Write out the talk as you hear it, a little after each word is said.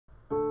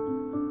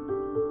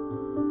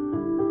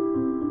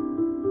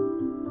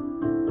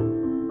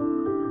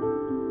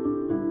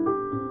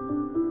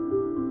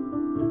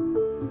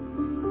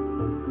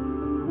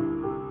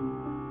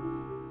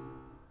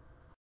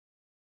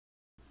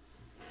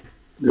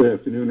Good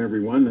afternoon,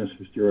 everyone. This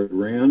is Jared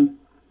Rand,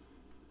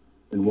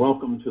 and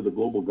welcome to the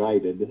Global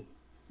Guided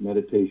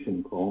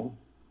Meditation Call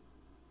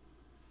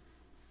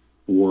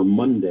for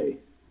Monday,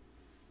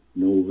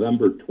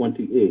 November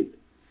 28th,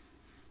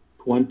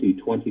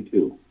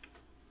 2022,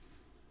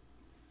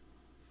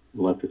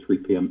 after 3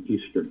 p.m.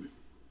 Eastern.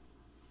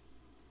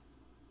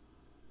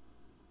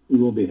 We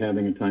will be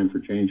having a Time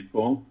for Change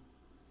call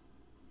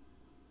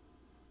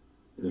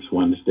this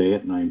Wednesday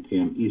at 9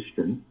 p.m.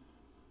 Eastern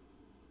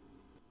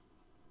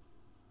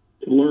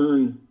to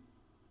learn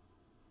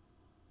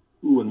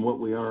who and what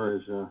we are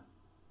is a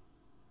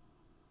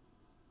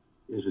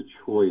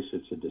choice.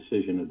 It's a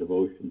decision, a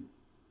devotion.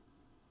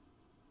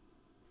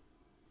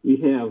 We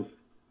have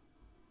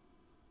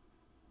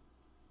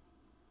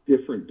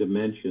different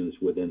dimensions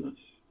within us.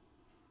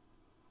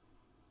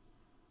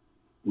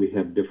 We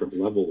have different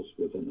levels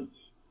within us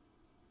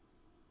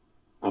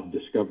of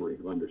discovery,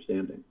 of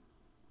understanding.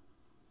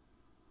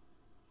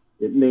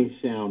 It may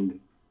sound,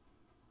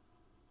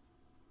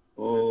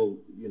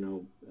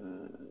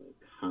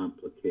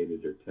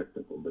 complicated or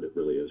technical, but it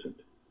really isn't.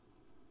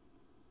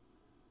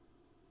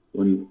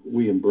 When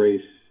we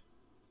embrace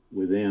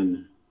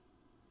within,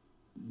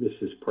 this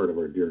is part of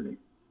our journey.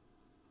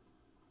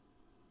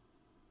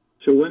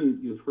 So when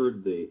you've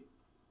heard the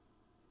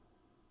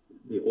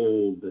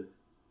old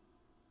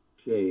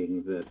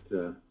saying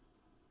that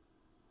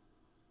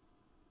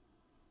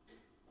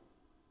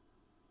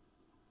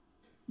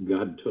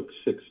God took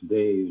 6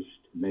 days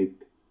to make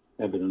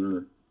heaven and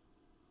earth,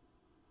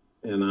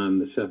 and on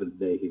the seventh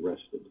day he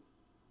rested.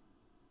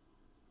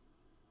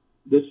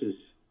 This is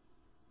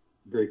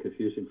very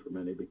confusing for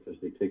many because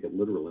they take it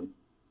literally.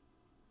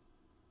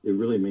 It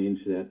really means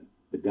that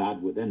the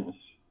God within us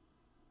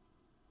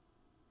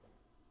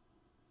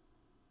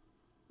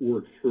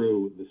worked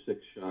through the 6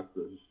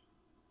 chakras,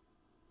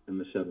 and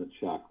the 7th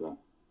chakra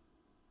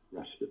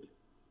rested.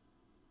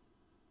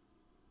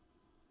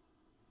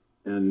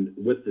 And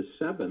with the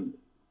 7th,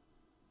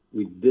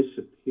 we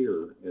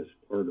disappear as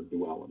part of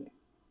duality.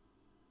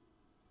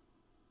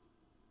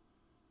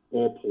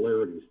 All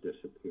polarities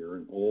disappear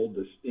and all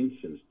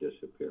distinctions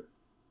disappear.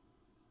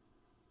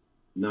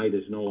 Night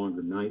is no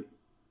longer night.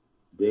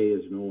 Day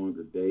is no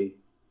longer day.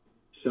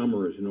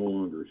 Summer is no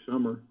longer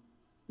summer.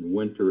 And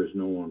winter is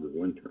no longer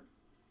winter.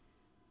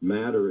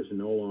 Matter is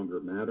no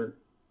longer matter.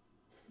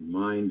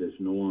 Mind is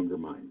no longer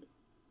mind.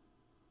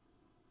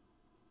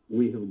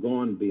 We have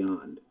gone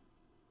beyond,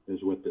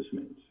 is what this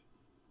means.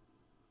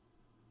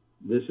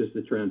 This is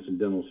the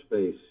transcendental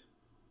space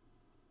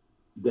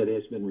that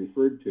has been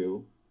referred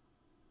to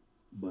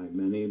by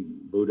many,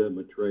 Buddha,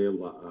 Maitreya,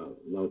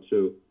 Lao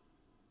Tzu,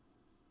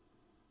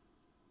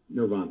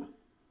 Nirvana.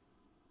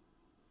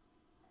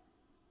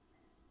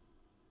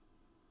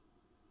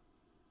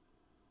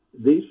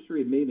 These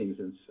 3 meanings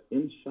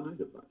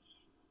inside of us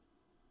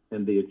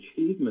and the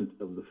achievement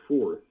of the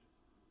 4th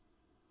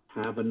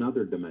have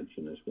another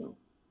dimension as well.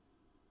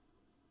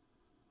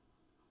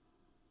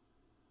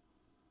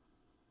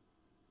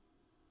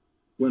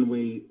 When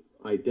we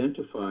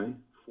identify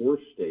 4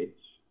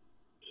 states,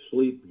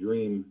 sleep,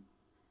 dream,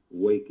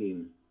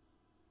 waking,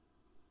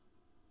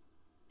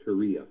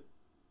 Turiya.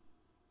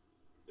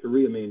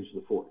 Turiya means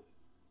the 4th,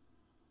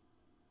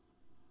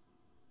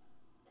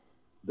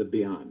 the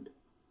beyond,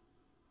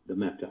 the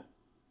metta.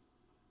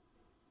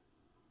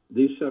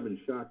 These 7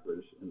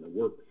 chakras and the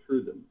work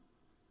through them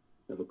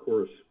have a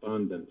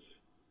correspondence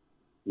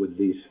with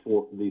these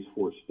four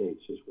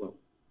states as well.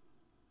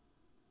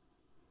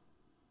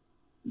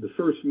 The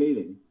first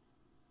meeting,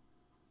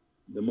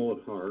 the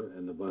Muladhara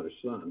and the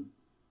Vadasana,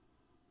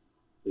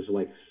 is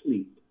like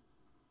sleep.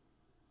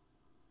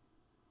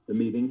 The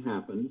meeting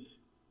happens,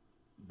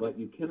 but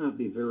you cannot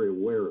be very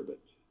aware of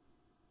it.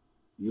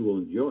 You will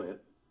enjoy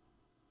it.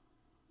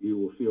 You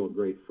will feel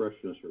great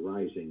freshness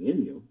arising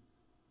in you.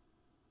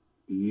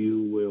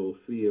 You will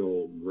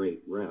feel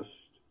great rest,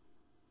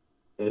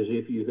 as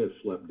if you have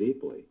slept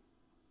deeply,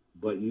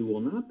 but you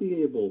will not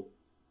be able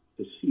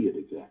to see it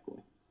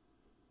exactly.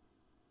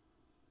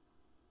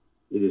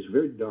 It is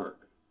very dark.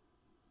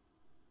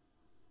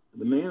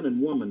 The man and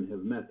woman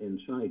have met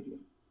inside you,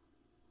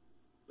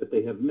 but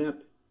they have met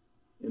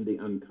in the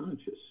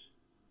unconscious.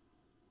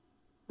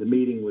 The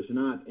meeting was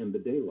not in the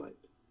daylight.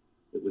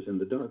 It was in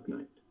the dark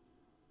night.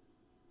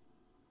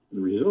 The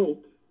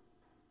result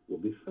will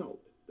be felt.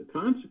 The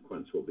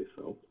consequence will be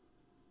felt.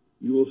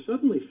 You will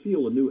suddenly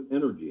feel a new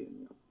energy in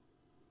you,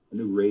 a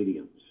new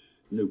radiance,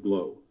 a new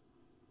glow.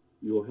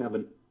 You will have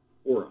an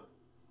aura.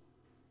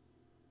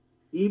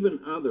 Even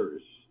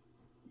others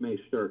may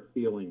start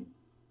feeling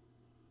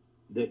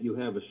that you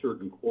have a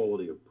certain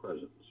quality of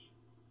presence,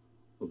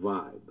 a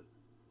vibe.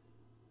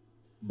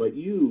 But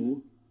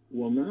you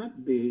will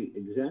not be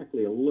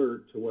exactly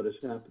alert to what is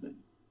happening.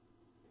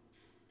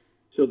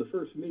 So the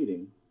first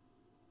meeting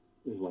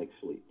is like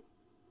sleep.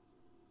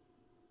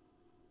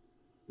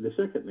 The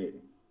second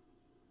meeting,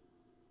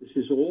 this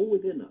is all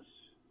within us.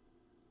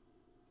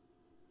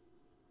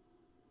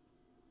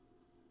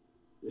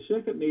 The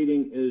second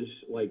meeting is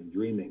like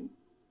dreaming.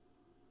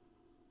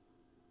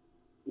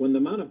 When the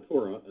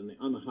Manipura and the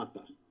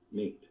Anahata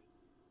meet.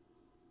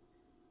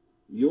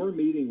 Your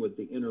meeting with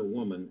the inner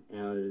woman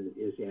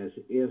is as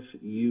if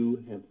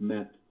you have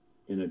met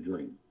in a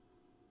dream.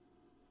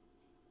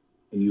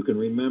 And you can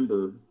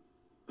remember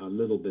a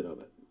little bit of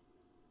it.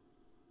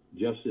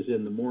 Just as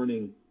in the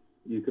morning,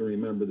 you can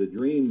remember the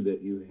dream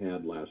that you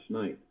had last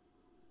night.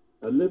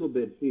 A little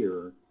bit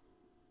here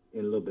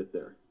and a little bit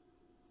there.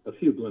 A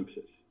few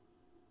glimpses.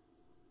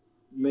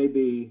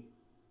 Maybe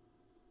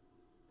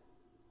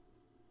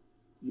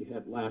you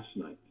had last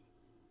night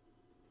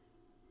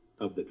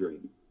of the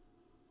dream.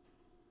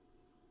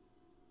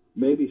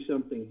 Maybe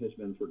something has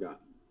been forgotten.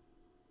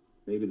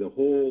 Maybe the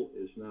whole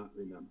is not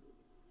remembered,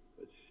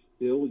 but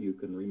still you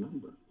can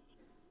remember.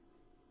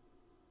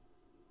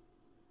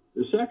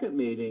 The second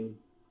meeting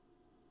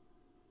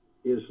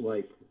is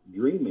like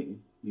dreaming.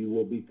 You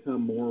will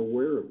become more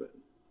aware of it.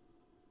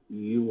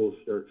 You will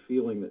start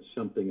feeling that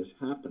something is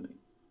happening.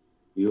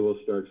 You will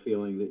start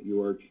feeling that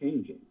you are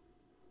changing,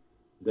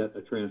 that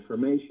a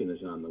transformation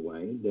is on the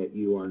way, that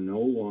you are no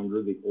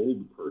longer the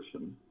old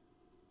person.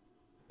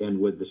 And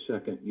with the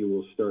second, you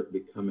will start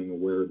becoming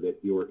aware that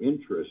your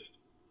interest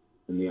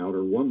in the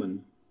outer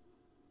woman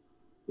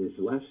is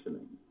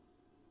lessening,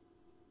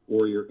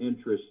 or your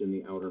interest in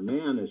the outer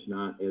man is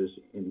not as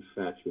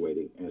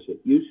infatuating as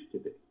it used to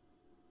be.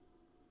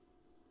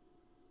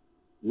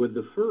 With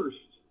the first,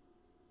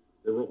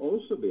 there will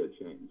also be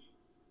a change,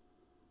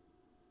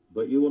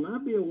 but you will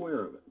not be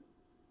aware of it.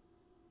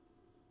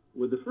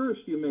 With the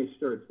first, you may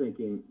start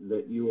thinking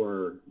that you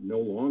are no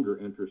longer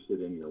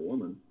interested in your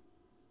woman,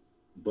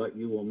 but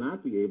you will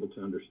not be able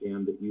to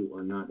understand that you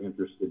are not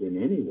interested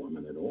in any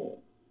woman at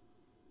all.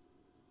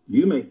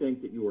 You may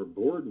think that you are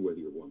bored with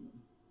your woman,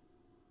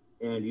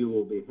 and you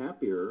will be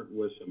happier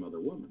with some other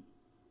woman.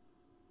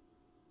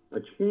 A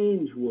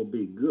change will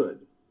be good.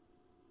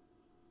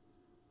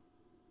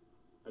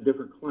 A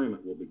different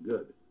climate will be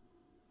good.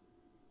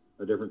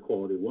 A different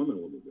quality woman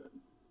will be good.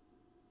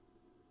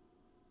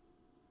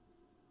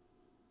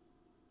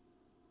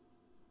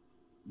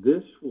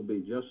 This will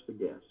be just a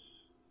guess.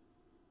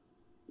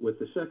 With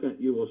the second,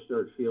 you will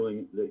start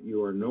feeling that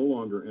you are no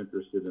longer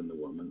interested in the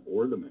woman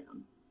or the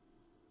man,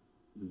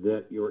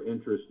 that your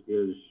interest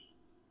is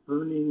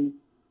turning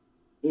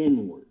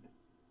inward.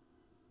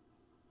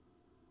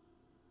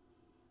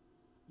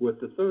 With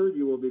the third,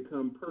 you will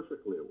become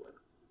perfectly aware.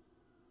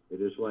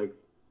 It is like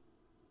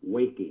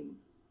waking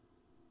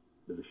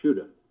the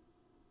Vishuddha,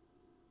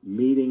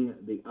 meeting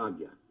the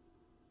Agya.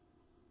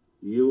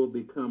 You will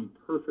become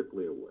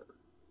perfectly aware.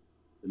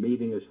 The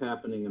meeting is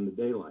happening in the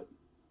daylight.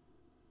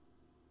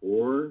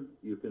 Or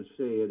you can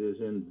say it is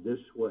in this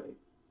way.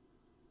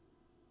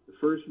 The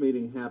first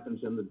meeting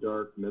happens in the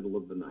dark middle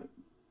of the night.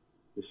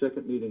 The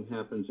second meeting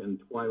happens in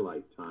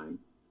twilight time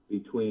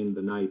between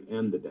the night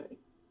and the day.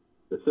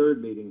 The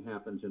third meeting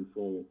happens in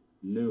full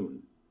noon.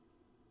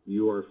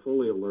 You are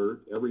fully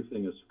alert.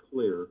 Everything is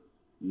clear.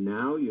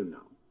 Now you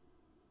know.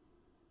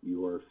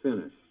 You are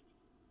finished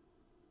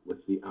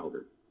with the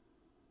outer.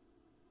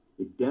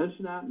 It does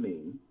not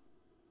mean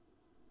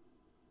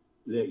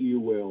that you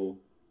will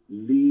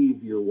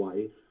leave your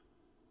wife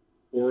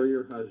or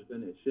your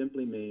husband. It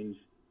simply means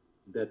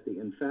that the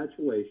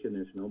infatuation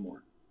is no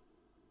more.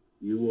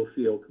 You will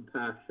feel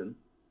compassion,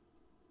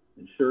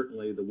 and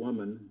certainly the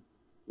woman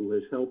who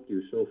has helped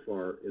you so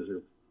far is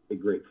a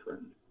great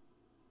friend.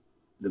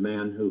 The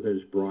man who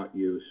has brought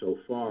you so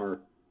far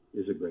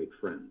is a great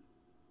friend.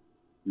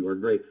 You are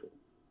grateful.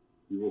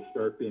 You will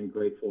start being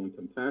grateful and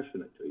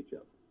compassionate to each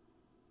other.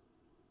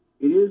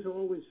 It is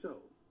always so.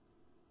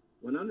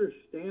 When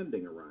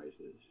understanding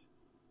arises,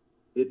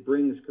 it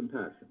brings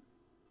compassion.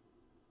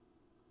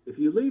 If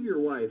you leave your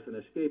wife and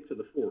escape to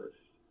the forest,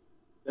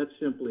 that's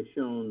simply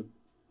shown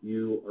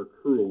you are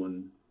cruel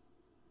and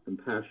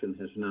compassion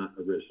has not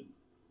arisen.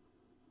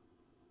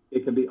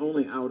 It can be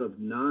only out of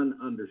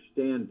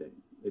non-understanding.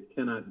 It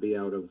cannot be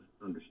out of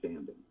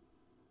understanding.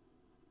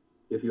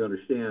 If you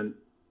understand,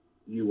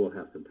 you will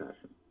have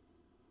compassion.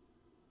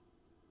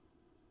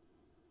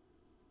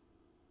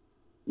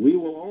 We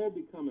will all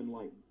become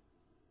enlightened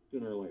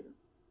sooner or later.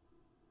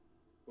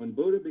 When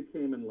Buddha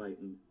became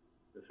enlightened,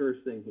 the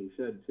first thing he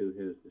said to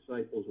his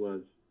disciples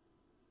was,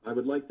 I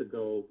would like to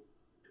go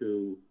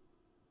to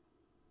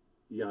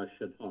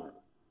Yasodhara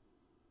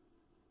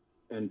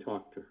and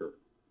talk to her,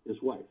 his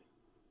wife.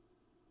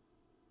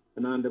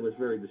 Ananda was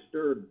very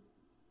disturbed.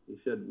 He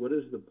said, what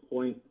is the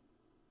point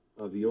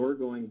of your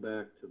going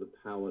back to the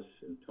palace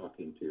and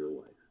talking to your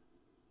wife?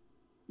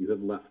 You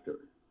have left her.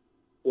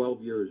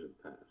 12 years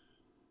have passed.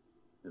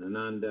 And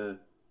Ananda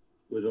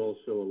was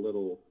also a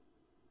little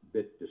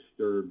bit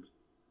disturbed,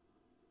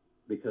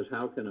 because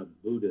how can a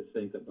Buddha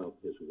think about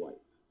his wife?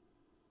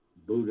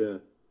 Buddha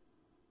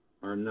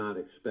are not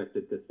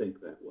expected to think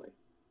that way.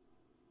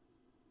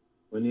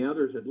 When the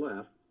others had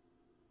left,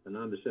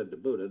 Ananda said to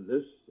Buddha,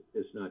 this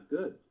is not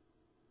good.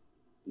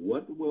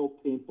 What will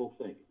people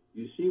think?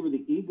 You see where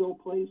the ego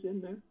plays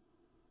in there?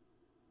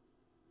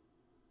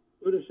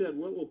 Buddha said,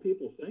 what will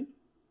people think?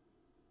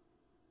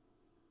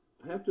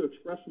 I have to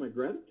express my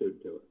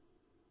gratitude to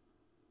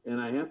her. And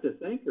I have to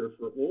thank her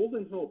for all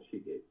the help she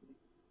gave me.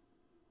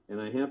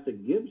 and I have to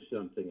give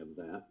something of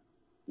that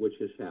which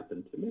has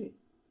happened to me.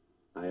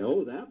 I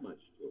owe that much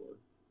to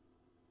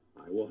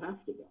her. I will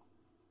have to go.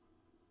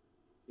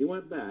 He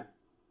went back.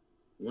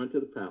 He went to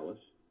the palace.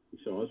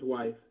 He saw his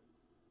wife.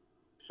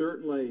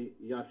 Certainly,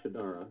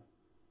 Yashodhara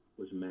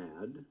was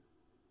mad.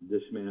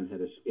 This man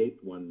had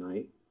escaped one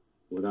night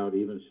without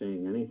even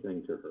saying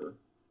anything to her.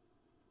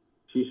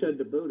 She said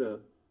to Buddha,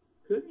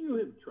 couldn't you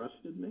have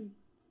trusted me?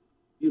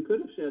 You could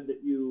have said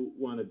that you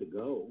wanted to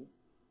go,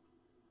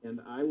 and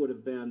I would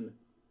have been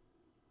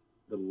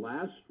the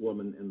last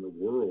woman in the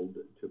world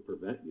to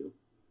prevent you.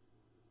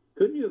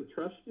 Couldn't you have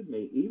trusted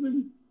me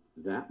even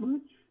that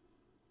much?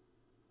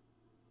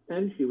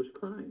 And she was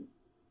crying.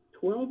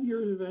 12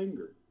 years of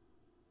anger.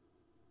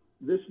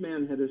 This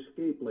man had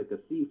escaped like a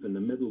thief in the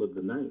middle of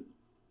the night,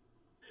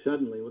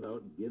 suddenly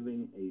without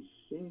giving a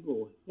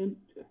single hint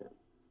to her.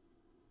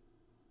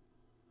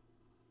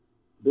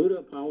 Buddha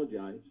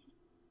apologized,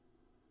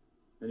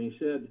 and he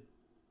said,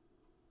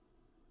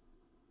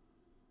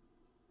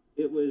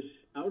 it was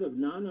out of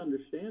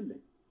non-understanding.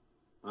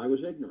 I was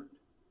ignorant.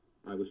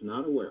 I was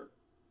not aware,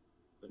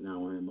 but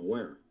now I am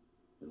aware,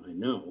 and I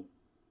know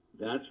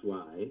that's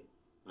why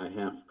I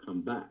have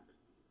come back.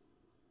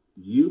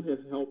 You have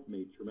helped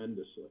me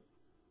tremendously.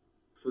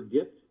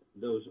 Forget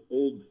those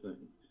old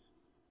things.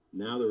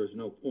 Now there is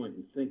no point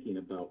in thinking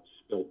about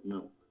spilt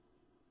milk.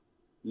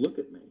 Look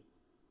at me.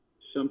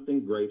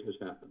 Something great has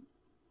happened.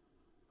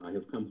 I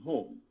have come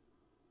home,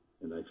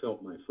 and I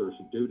felt my first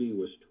duty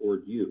was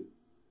toward you,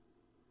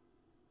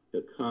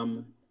 to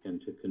come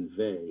and to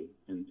convey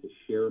and to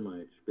share my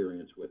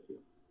experience with you.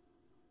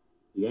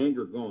 The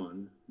anger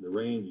gone, the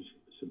rage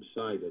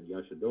subsided.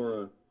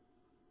 Yashodhara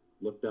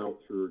looked out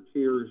through her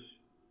tears,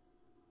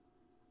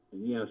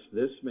 and yes,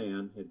 this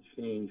man had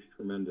changed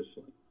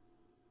tremendously.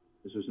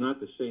 This was not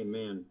the same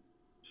man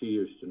she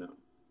used to know.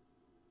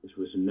 This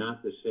was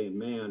not the same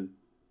man,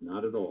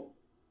 not at all.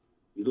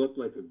 He looked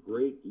like a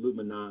great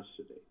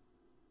luminosity.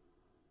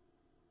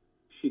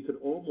 She could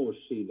almost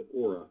see the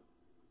aura,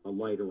 a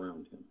light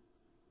around him.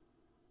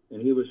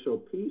 And he was so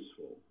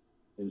peaceful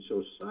and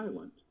so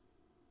silent,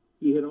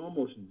 he had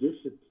almost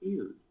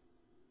disappeared.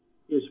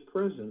 His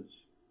presence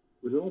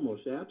was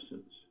almost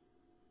absent.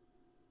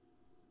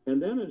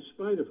 And then, in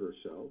spite of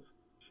herself,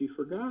 she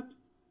forgot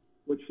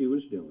what she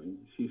was doing.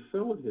 She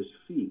fell at his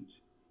feet,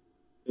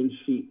 and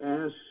she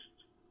asked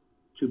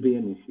to be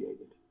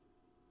initiated.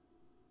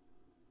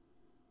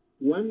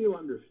 When you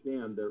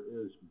understand there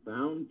is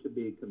bound to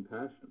be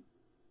compassion,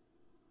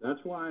 that's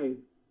why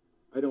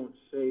I don't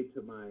say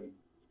to my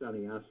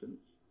sannyasins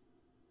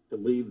to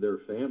leave their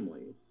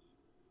families.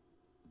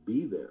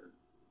 Be there.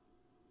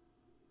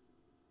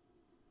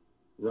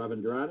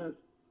 Rabindranath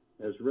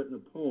has written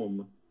a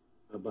poem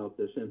about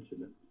this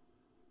incident.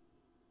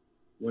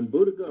 When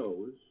Buddha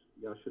goes,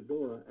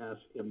 Yashodhara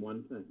asked him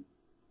one thing.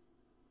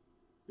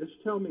 Just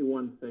tell me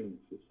one thing,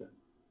 she said.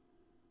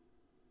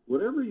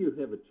 Whatever you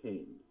have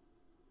attained,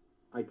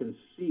 I can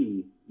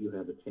see you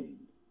have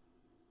attained.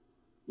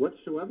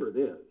 Whatsoever it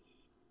is,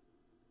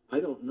 I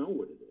don't know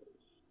what it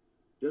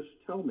is. Just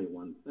tell me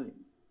one thing.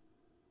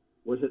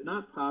 Was it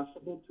not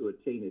possible to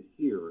attain it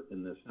here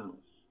in this house?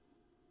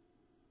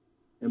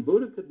 And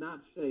Buddha could not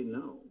say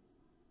no.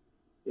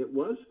 It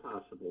was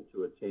possible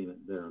to attain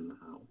it there in the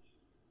house.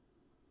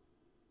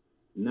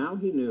 Now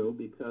he knew,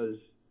 because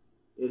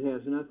it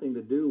has nothing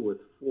to do with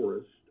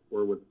forest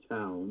or with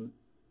town,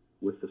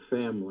 with the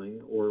family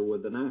or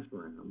with an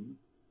ashram.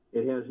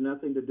 It has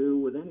nothing to do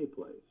with any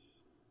place.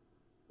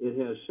 It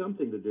has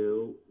something to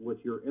do with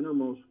your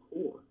innermost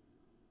core.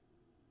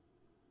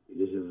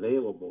 It is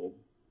available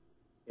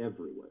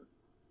everywhere.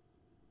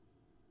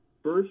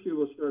 First, you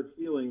will start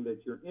feeling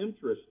that your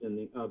interest in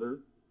the other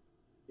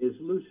is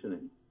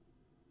loosening.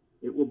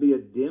 It will be a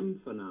dim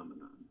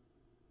phenomenon,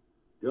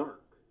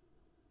 dark,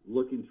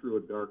 looking through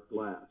a dark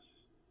glass,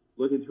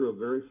 looking through a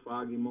very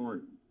foggy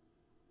morning.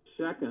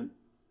 Second,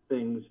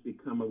 things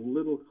become a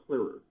little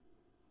clearer,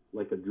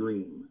 like a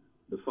dream.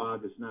 The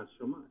fog is not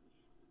so much.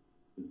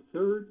 And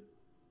third,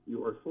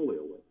 you are fully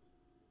awake.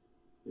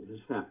 It has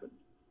happened.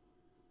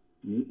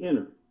 The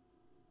inner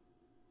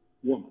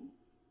woman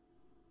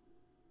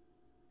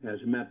has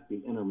met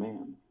the inner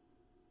man.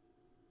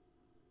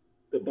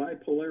 The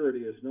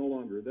bipolarity is no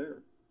longer there.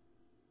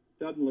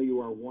 Suddenly you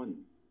are one.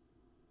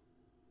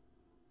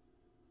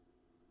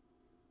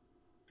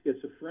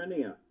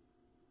 Schizophrenia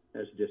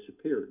has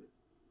disappeared.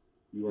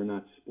 You are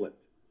not split.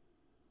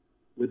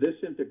 With this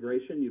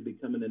integration, you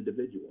become an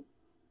individual.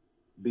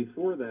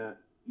 Before that,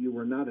 you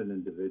were not an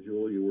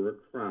individual. You were a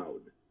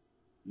crowd.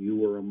 You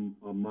were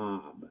a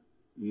mob.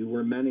 You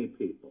were many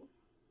people.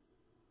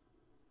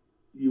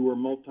 You were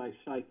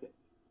multi-psychic.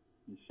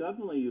 And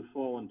suddenly you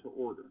fall into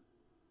order.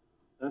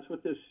 That's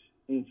what this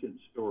ancient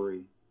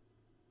story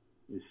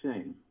is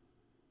saying.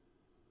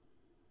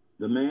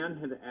 The man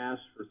had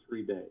asked for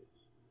 3 days.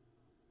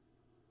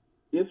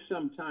 If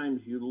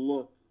sometimes you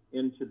look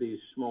into these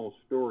small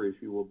stories,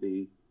 you will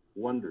be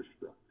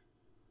wonderstruck.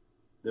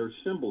 Their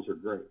symbols are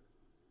great.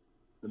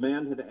 The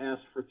man had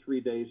asked for 3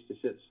 days to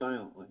sit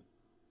silently.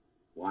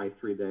 Why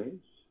 3 days?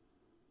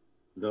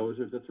 Those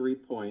are the 3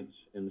 points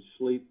in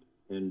sleep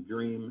and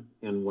dream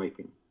and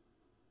waking.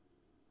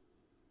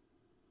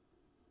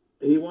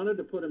 He wanted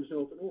to put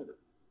himself in order.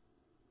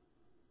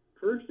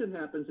 First it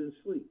happens in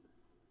sleep,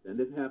 then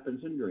it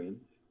happens in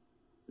dreams,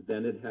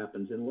 then it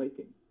happens in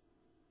waking.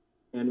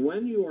 And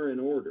when you are in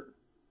order,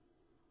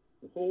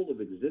 the whole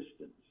of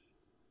existence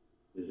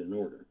is in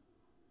order.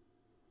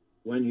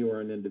 When you are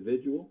an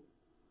individual,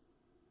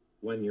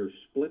 when your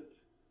split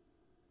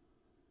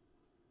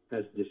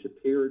has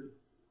disappeared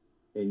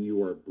and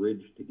you are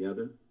bridged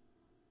together,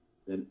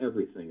 then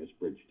everything is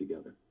bridged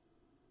together.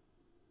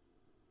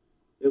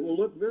 It will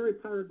look very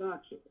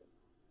paradoxical,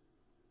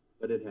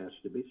 but it has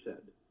to be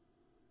said.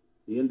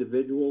 The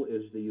individual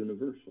is the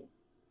universal.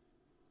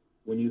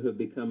 When you have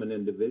become an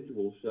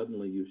individual,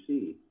 suddenly you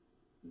see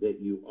that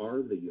you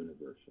are the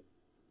universal.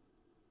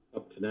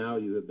 Up to now,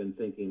 you have been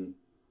thinking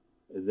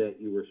that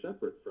you were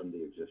separate from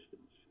the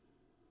existence.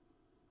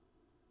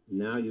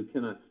 Now you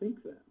cannot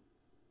think that.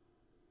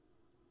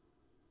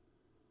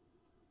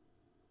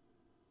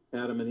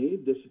 Adam and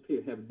Eve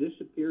have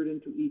disappeared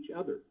into each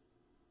other.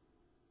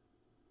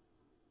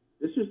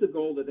 This is the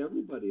goal that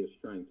everybody is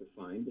trying to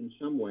find in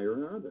some way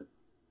or another.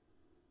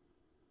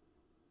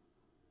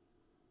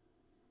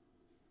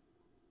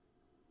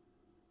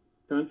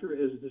 Tantra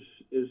is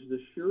the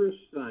surest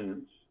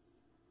science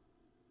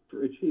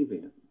for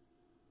achieving it.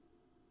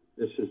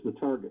 This is the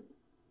target.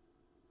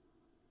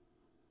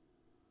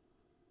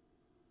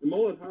 The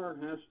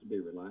Muladhara has to be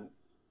relaxed.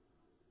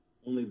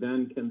 Only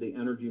then can the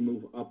energy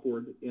move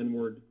upward,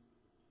 inward,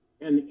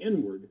 and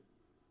inward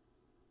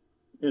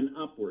and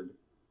upward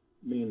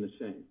mean the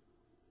same.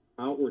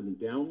 Outward and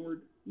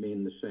downward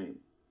mean the same.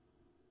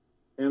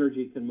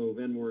 Energy can move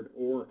inward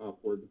or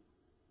upward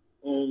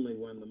only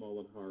when the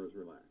Muladhara is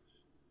relaxed.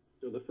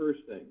 So the first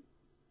thing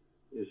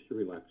is to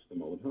relax the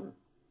Muladhara.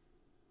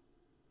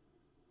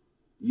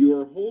 You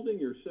are holding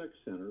your sex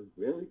center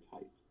very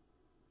tight.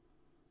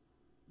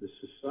 The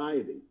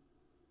society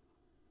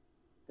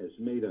has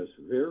made us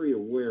very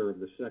aware of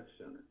the sex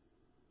center.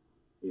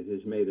 It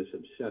has made us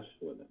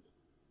obsessed with it.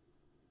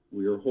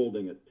 We are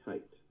holding it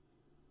tight.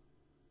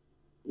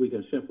 We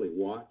can simply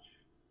watch.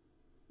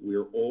 We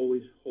are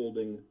always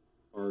holding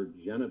our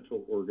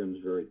genital organs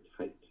very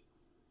tight.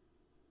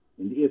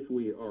 And if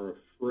we are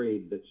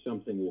afraid that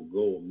something will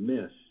go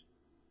amiss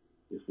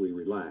if we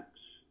relax,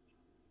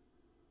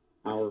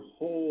 our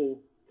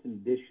whole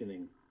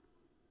conditioning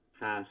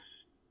has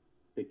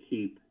to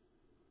keep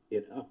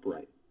it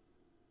upright.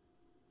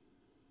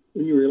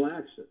 When you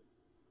relax it,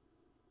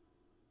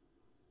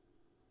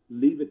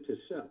 leave it to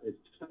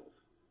itself.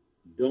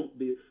 Don't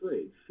be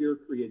afraid. Fear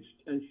creates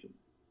tension.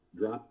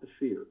 Drop the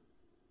fear.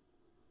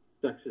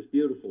 Sex is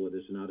beautiful. It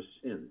is not a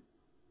sin.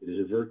 It is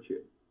a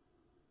virtue.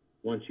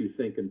 Once you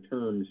think in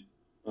terms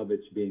of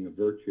its being a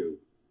virtue,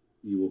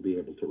 you will be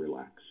able to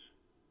relax.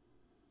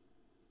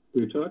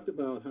 We talked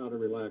about how to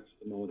relax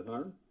the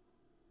Muladhara,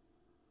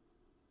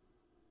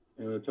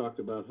 and we talked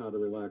about how to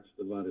relax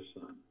the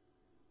Vadasana.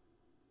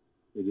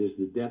 It is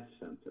the death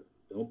center.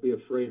 Don't be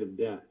afraid of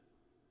death.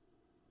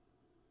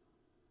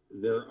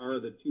 There are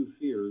the 2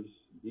 fears.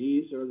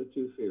 These are the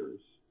 2 fears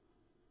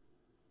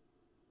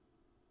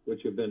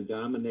which have been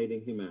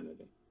dominating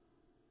humanity.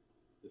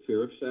 The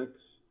fear of sex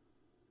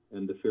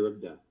and the fear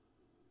of death.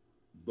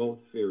 Both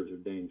fears are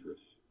dangerous.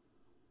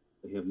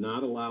 They have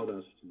not allowed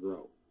us to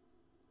grow.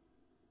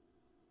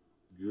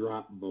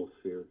 Drop both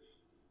fears.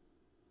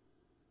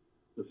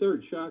 The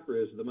third chakra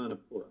is the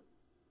Manipura.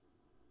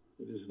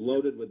 It is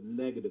loaded with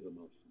negative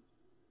emotions.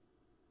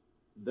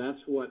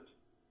 That's what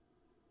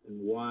and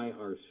why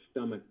our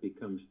stomach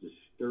becomes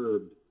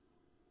disturbed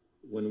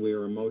when we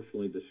are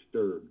emotionally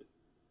disturbed.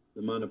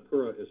 The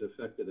Manipura is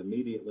affected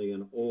immediately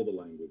in all the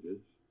languages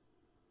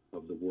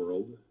of the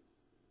world.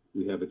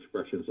 We have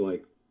expressions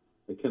like,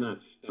 I cannot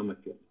stomach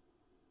it.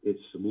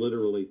 It's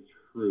literally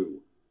true.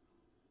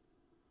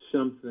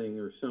 Something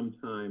or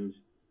sometimes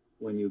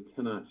when you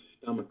cannot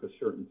stomach a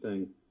certain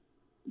thing,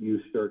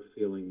 you start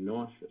feeling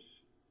nauseous.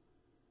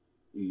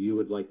 You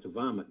would like to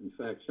vomit. In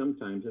fact,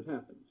 sometimes it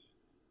happens.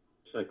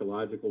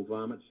 Psychological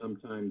vomit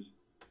sometimes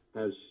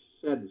has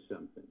said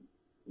something,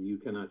 and you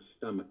cannot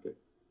stomach it.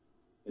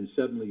 And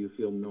suddenly you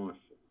feel nausea.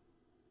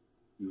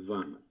 You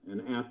vomit.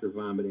 And after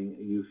vomiting,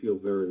 you feel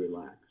very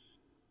relaxed.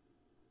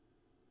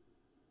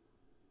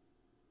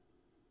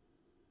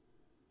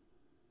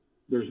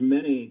 There's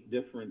many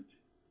different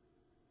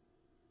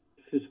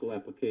physical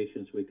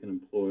applications we can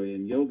employ.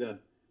 In yoga,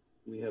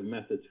 we have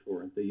methods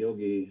for it. The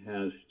yogi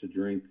has to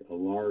drink a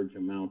large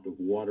amount of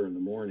water in the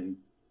morning,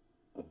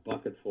 a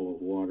bucket full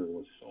of water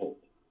with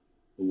salt.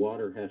 The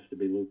water has to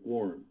be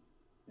lukewarm,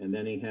 and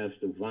then he has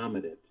to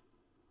vomit it.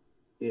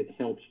 It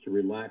helps to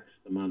relax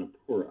the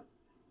Manipura.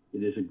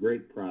 It is a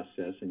great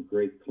process and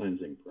great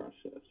cleansing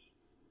process.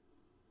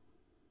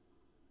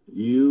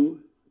 You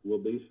will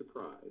be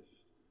surprised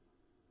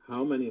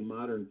how many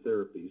modern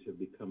therapies have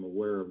become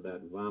aware of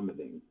that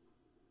vomiting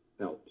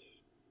helps.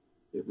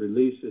 It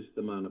releases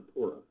the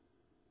Manipura.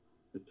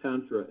 The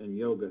Tantra and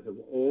yoga have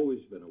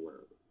always been aware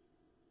of it.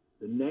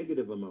 The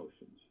negative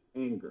emotions,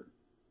 anger,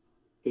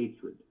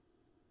 hatred,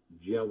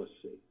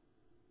 jealousy,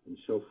 and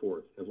so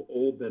forth have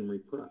all been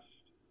repressed.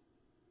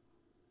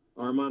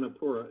 Our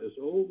Manipura is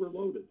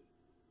overloaded.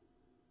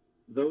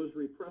 Those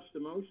repressed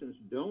emotions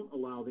don't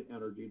allow the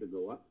energy to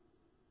go up.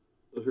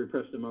 Those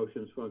repressed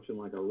emotions function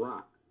like a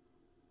rock.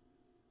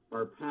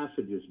 Our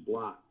passage is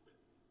blocked.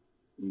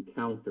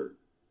 Encounter,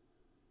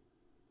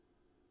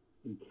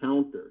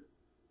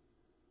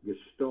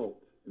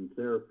 Gestalt, and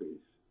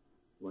therapies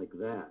like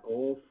that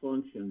all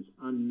functions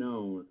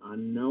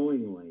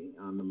unknowingly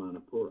on the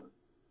Manipura.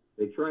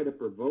 They try to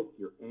provoke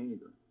your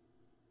anger.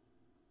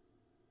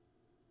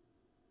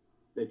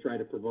 They try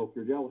to provoke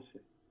your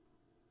jealousy,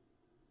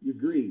 your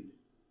greed.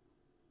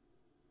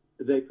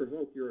 They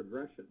provoke your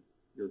aggression,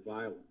 your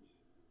violence,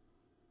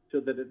 so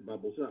that it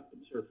bubbles up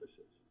and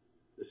surfaces.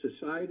 The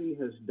society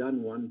has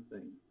done one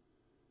thing.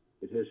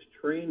 It has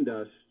trained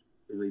us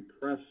to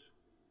repress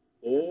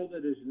all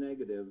that is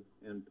negative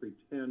and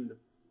pretend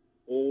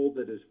all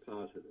that is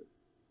positive.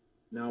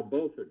 Now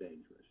both are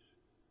dangerous.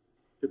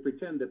 To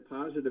pretend that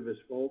positive is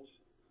false,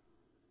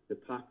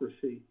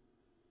 hypocrisy,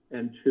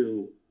 and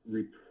to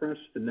repress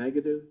the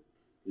negative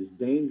is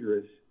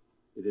dangerous.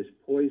 It is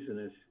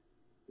poisonous.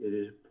 It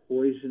is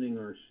poisoning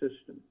our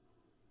system.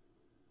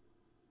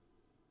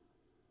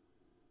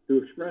 To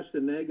express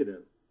the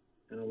negative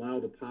and allow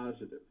the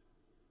positive.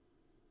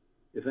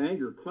 If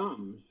anger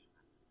comes,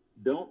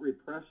 don't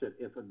repress it.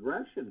 If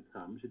aggression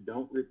comes,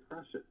 don't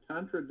repress it.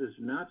 Tantra does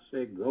not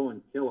say go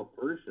and kill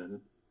a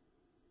person,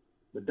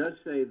 but does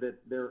say that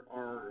there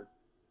are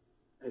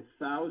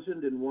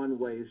 1,001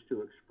 ways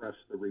to express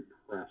the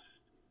repressed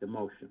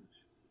emotions.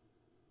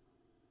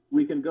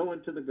 We can go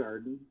into the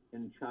garden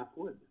and chop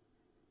wood.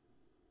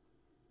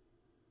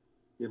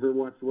 You ever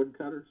watch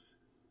woodcutters?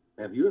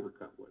 Have you ever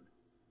cut wood?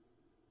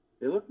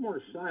 They look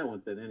more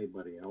silent than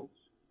anybody else.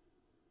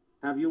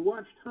 Have you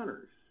watched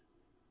hunters?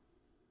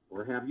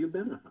 Or have you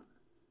been a hunter?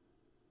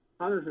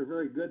 Hunters are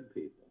very good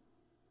people.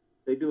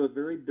 They do a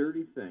very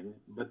dirty thing,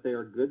 but they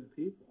are good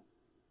people.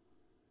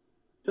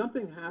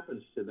 Something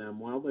happens to them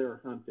while they are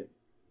hunting,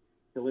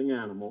 killing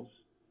animals.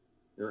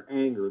 Their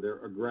anger,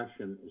 their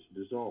aggression is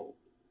dissolved.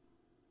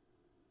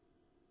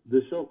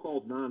 The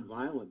so-called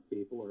nonviolent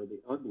people are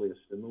the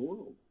ugliest in the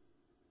world.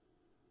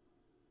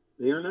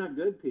 They are not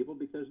good people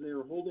because they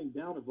are holding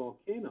down a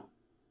volcano.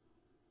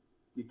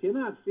 You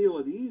cannot feel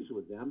at ease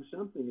with them.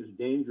 Something is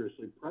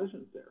dangerously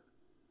present there.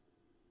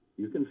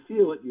 You can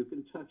feel it. You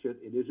can touch it.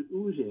 It is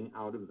oozing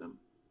out of them.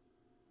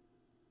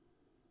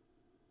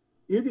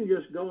 You can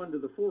just go into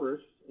the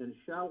forest and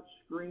shout,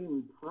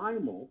 scream,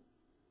 primal.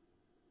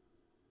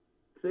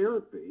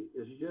 Therapy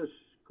is just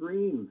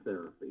scream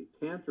therapy,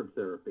 tantra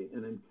therapy,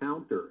 and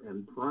encounter,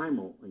 and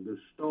primal, and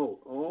gestalt.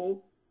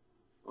 All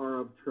are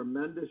of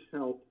tremendous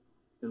help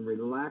in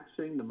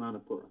relaxing the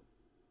Manipura.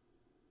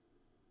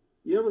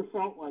 You ever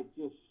felt like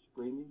just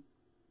screaming?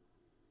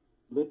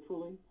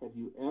 Literally, have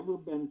you ever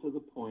been to the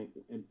point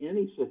in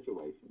any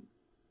situation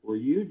where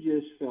you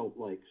just felt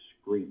like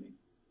screaming?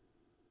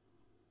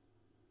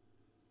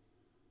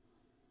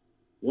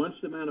 Once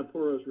the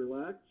Manipura is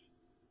relaxed,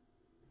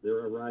 there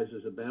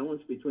arises a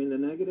balance between the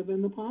negative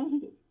and the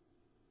positive.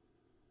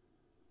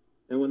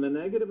 And when the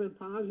negative and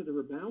positive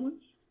are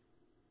balanced,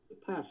 the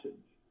passage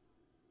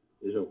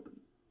is open,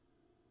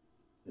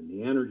 and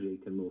the energy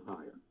can move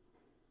higher.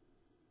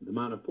 The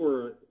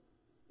Manipura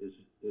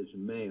is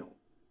male.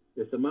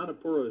 If the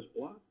Manipura is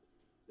blocked,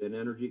 then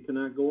energy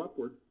cannot go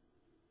upward.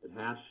 It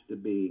has to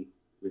be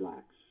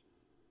relaxed.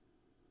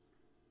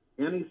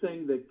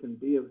 Anything that can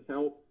be of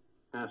help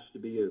has to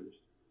be used,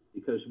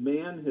 because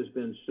man has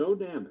been so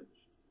damaged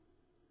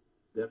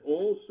that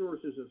all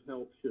sources of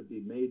help should be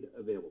made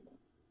available.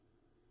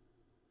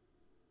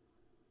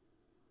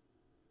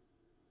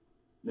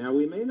 Now,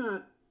 we may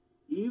not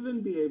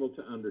even be able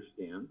to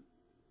understand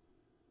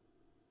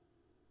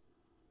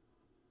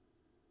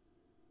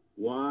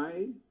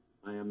why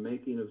I am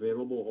making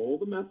available all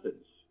the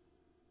methods,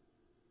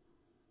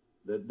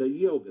 the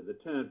yoga, the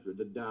tantra,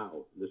 the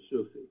Tao, the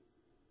Sufi,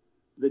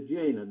 the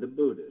Jaina, the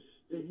Buddhist,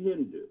 the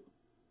Hindu,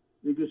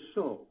 the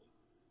Gestalt,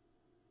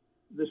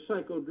 the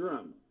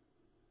psychodrama,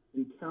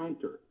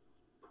 encounter,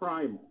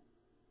 primal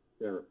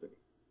therapy,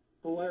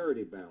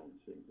 polarity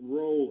balancing,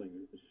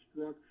 rolling,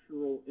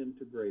 structural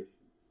integration.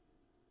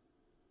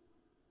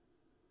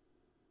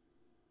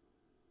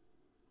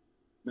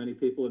 Many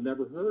people have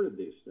never heard of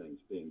these things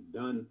being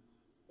done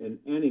in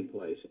any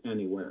place,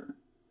 anywhere.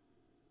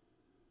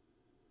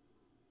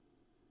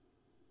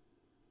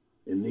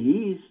 In the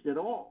East at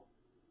all.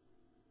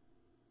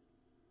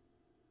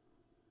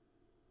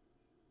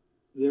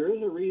 There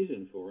is a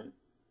reason for it.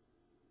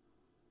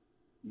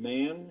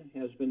 Man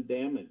has been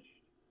damaged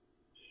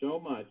so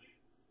much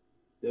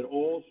that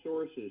all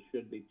sources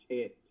should be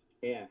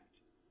tapped.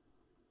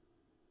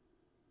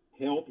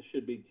 Help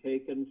should be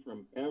taken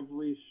from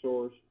every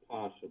source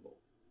possible.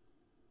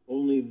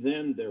 Only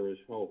then there is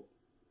hope.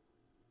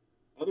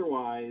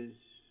 Otherwise,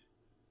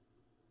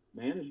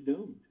 man is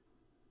doomed.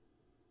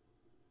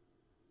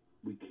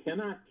 We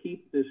cannot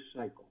keep this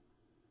cycle.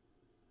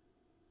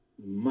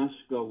 We must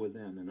go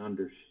within and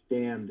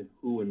understand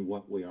who and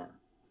what we are.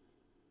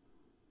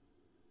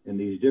 and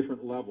these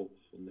different levels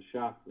and the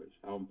chakras,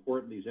 how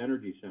important these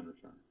energy centers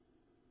are.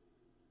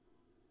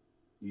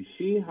 You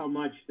see how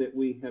much that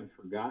we have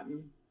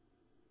forgotten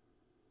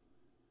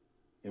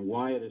and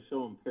why it is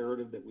so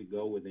imperative that we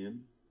go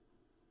within?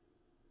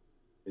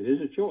 It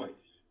is a choice,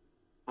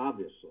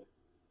 obviously.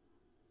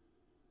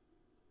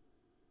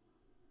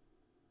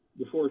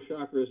 The fourth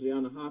chakra is the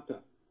Anahata.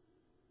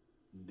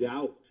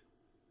 Doubt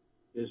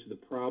is the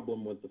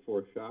problem with the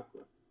fourth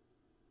chakra.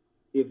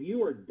 If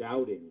you are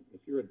doubting,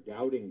 if you're a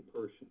doubting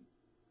person,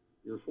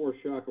 your fourth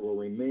chakra will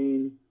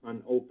remain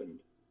unopened.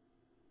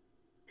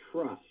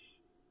 Trust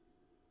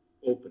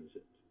opens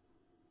it.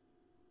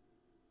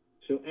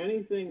 So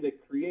anything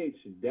that creates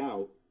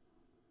doubt,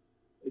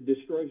 it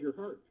destroys your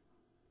heart.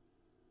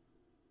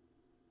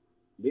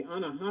 The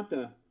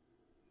Anahata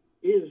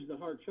is the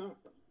heart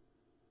chakra.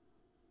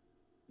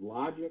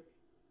 Logic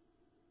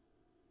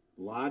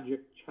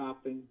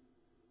chopping,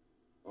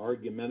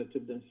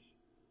 argumentativeness,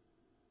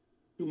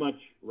 too much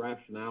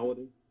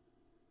rationality,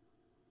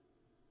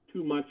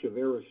 too much of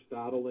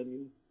Aristotle in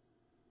you.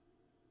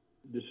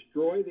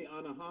 Destroy the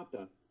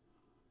Anahata.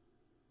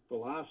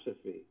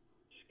 Philosophy,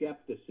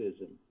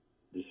 skepticism,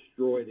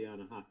 destroy the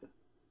Anahata.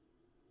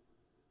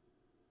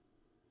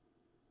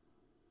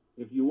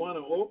 If you want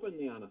to open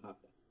the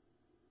Anahata,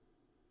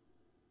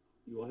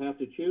 you will have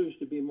to choose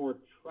to be more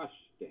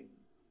trusting.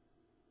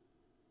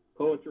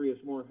 Poetry is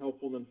more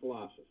helpful than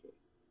philosophy,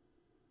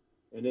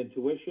 and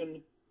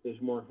intuition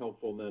is more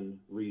helpful than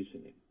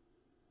reasoning,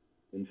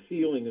 and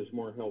feeling is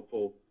more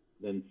helpful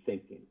than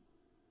thinking.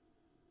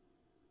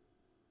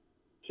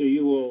 So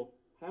you will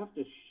have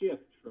to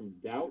shift from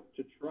doubt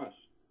to trust,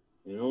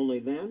 and only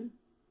then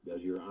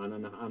does your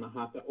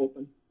Anahata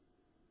open.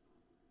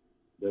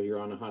 Does your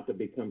Anahata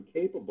become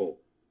capable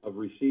of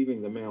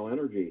receiving the male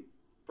energy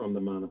from the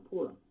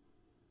Manipura?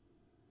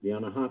 The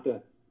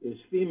Anahata is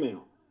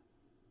female.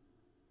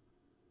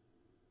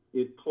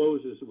 It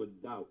closes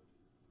with doubt.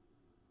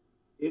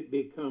 It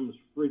becomes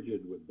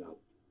frigid with doubt.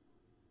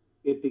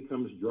 It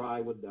becomes dry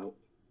with doubt.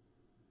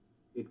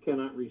 It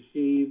cannot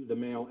receive the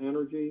male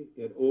energy.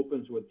 It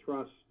opens with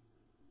trust.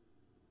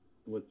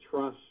 With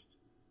trust,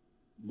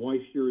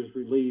 moisture is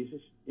released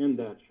in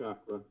that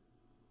chakra,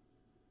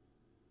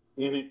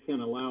 and it can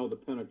allow the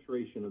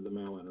penetration of the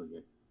male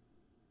energy.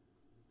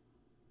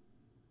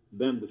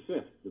 Then the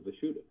fifth, the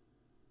Vishuddha.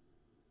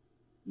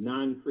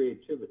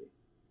 Non-creativity,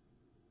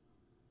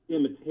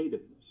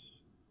 imitativeness,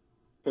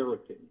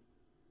 parroting,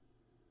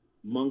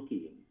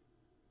 monkeying.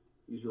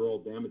 These are all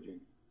damaging.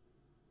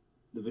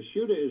 The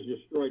Vishuddha is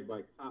destroyed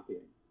by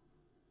copying.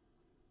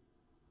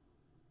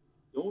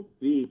 Don't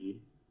be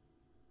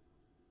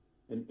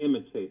an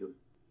imitator.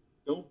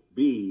 Don't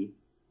be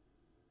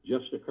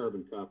just a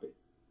carbon copy.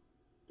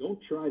 Don't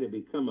try to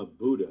become a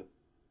Buddha,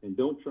 and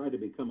don't try to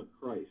become a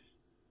Christ.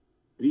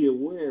 Be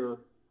aware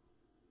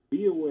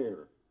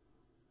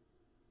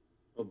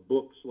of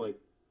books like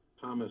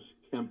Thomas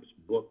Kemp's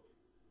book,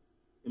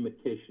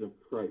 Imitation of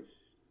Christ.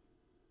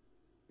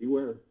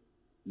 Beware.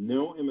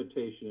 No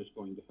imitation is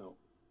going to help.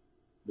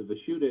 The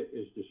Vishuddha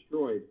is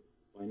destroyed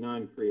by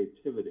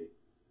non-creativity,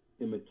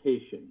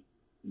 imitation,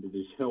 and it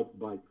is helped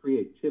by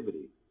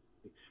creativity,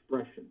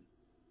 expression,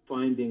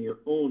 finding your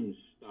own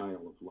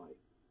style of life,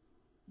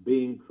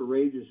 being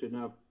courageous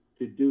enough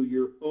to do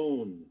your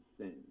own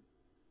thing.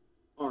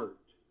 Art,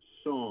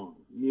 song,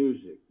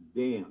 music,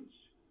 dance,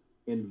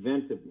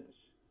 inventiveness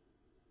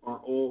are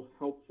all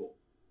helpful,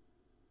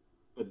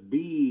 but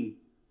be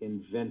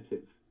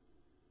inventive.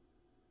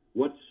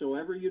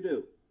 Whatsoever you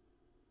do,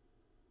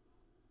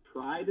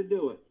 try to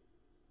do it.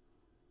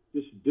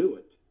 Just do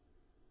it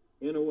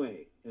in a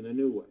way, in a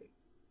new way.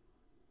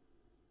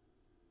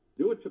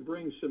 Do it to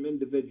bring some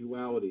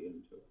individuality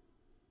into it.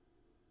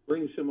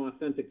 Bring some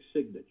authentic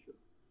signature.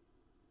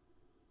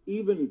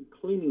 Even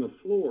cleaning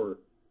a floor,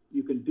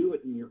 you can do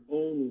it in your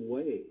own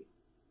way.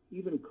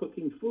 Even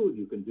cooking food,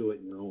 you can do it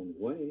in your own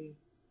way.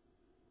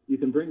 You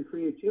can bring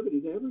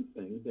creativity to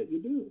everything that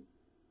you do.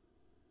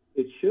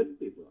 It should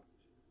be brought.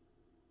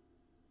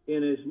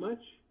 And as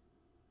much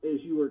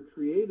as you are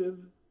creative,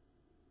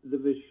 the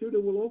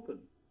Vishuddha will open.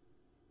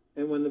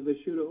 And when the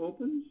Vishuddha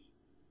opens,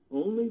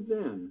 only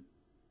then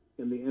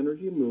can the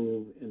energy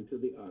move into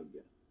the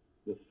Agya,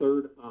 the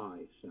third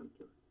eye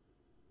center,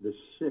 the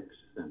sixth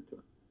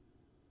center.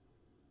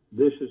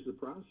 This is the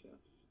process.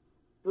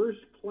 First,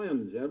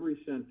 cleanse every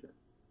center.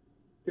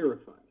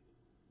 Purify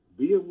it.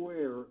 Be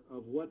aware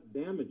of what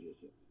damages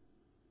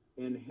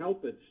it and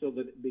help it so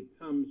that it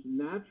becomes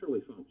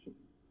naturally functioning.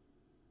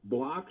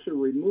 Blocks are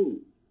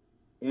removed.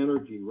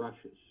 Energy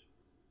rushes.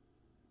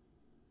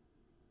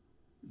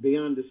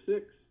 Beyond the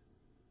sixth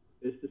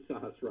is the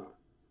Sahasrara,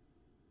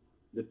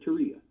 the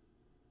Turiya,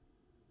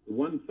 the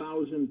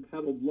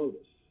 1,000-petaled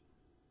lotus.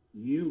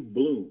 You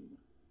bloom.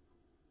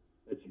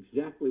 That's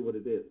exactly what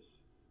it is.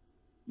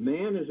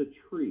 Man is a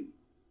tree.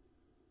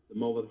 The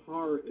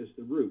Muladhara is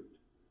the root.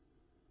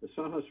 The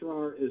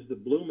Sahasrara is the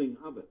blooming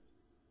of it.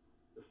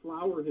 The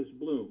flower has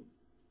bloomed.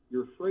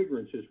 Your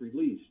fragrance is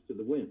released to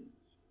the winds.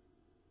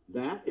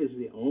 That is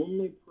the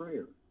only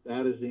prayer.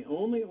 That is the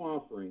only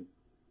offering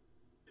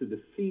to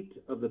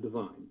defeat of the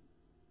divine.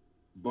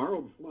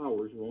 Borrowed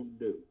flowers won't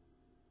do.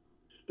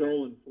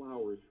 Stolen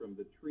flowers from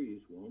the trees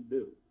won't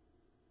do.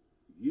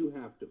 You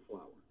have to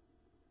flower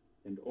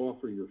and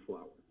offer your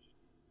flowers.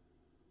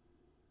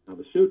 Now,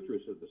 the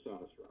sutras of the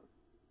Sahasrara,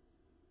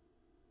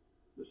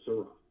 the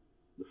Surah,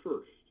 the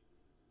first,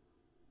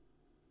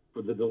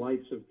 for the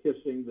delights of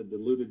kissing, the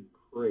deluded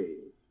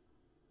crave,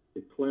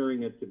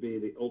 declaring it to be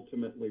the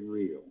ultimately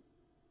real.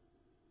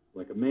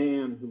 Like a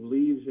man who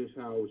leaves his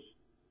house,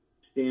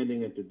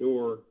 standing at the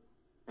door,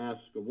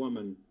 asks a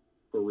woman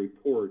for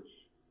reports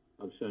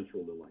of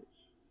sensual delights.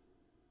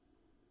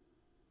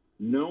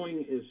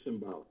 Knowing is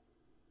symbolic.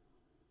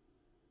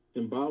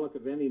 Symbolic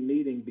of any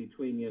meeting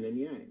between yin and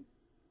yang,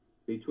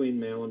 between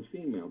male and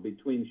female,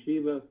 between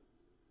Shiva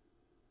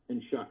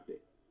and Shakti.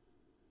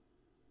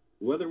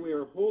 Whether we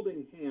are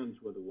holding hands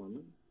with a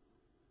woman,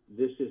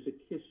 this is a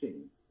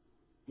kissing,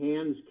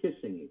 hands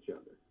kissing each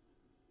other.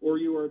 Or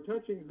you are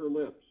touching her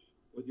lips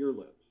with your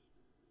lips,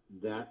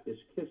 that is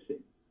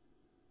kissing.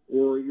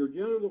 Or your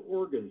genital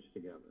organs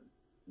together,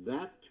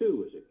 that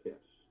too is a kiss.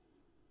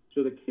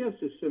 So the kiss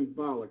is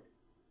symbolic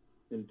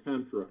in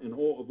Tantra and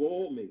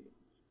all meetings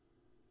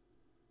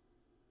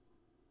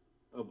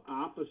of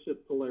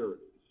opposite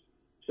polarities.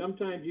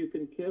 Sometimes you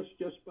can kiss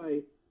just by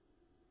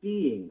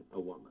being a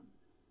woman.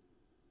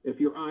 If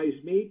your eyes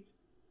meet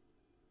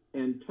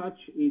and touch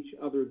each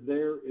other,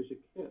 there is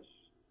a kiss.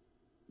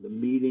 The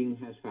meeting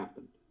has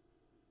happened.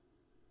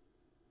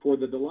 For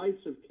the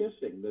delights of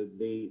kissing,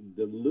 the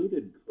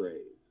deluded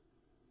crave,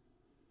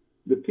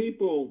 the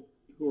people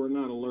who are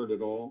not alert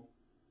at all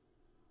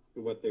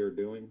to what they're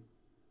doing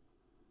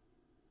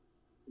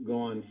go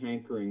on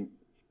hankering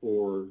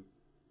for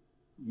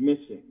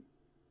missing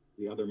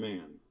the other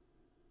man,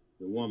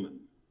 the woman,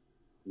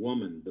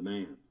 the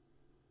man.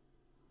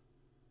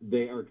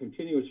 They are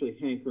continuously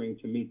hankering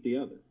to meet the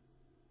other,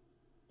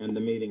 and the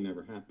meeting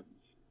never happens.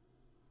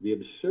 The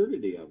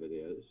absurdity of it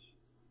is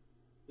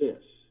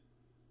this.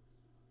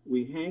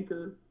 We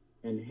hanker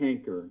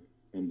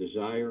and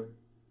desire,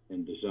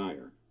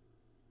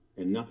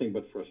 and nothing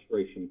but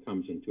frustration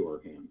comes into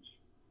our hands.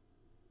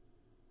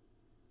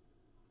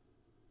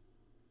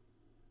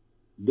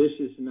 This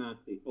is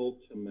not the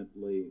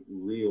ultimately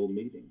real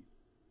meeting.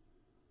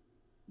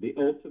 The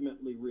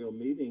ultimately real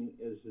meeting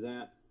is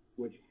that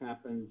which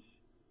happens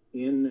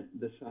in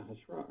the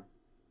Sahasrara.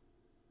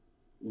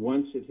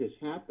 Once it has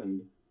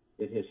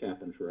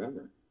happened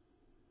forever.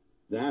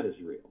 That is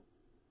real.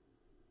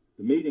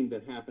 The meeting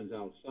that happens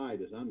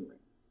outside is unreal,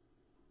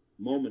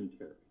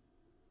 momentary,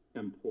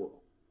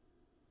 temporal,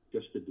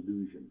 just a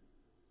delusion.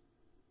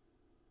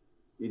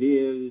 It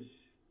is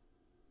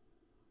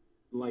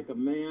like a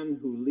man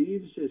who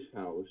leaves his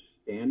house,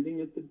 standing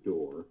at the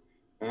door,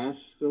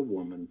 asks a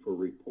woman for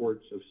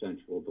reports of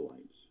sensual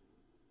delights.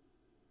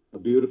 A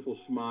beautiful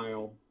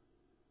smile.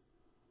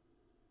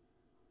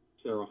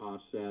 Sarah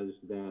Haas says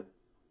that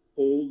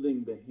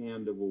holding the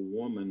hand of a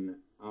woman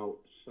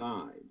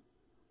outside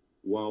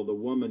while the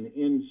woman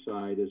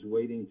inside is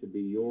waiting to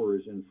be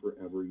yours and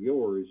forever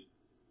yours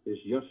is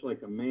just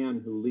like a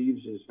man who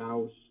leaves his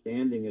house,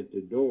 standing at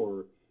the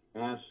door,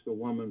 asks a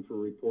woman for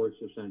reports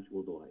of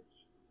sensual delights.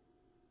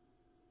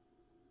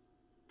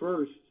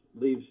 First,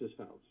 leaves his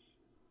house.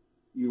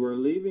 You are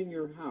leaving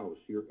your house,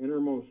 your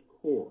innermost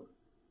core,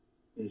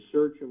 in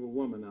search of a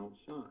woman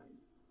outside,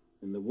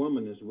 and the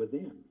woman is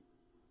within.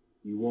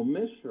 You will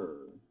miss her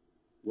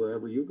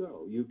wherever you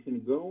go. You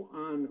can go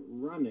on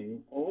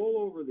running all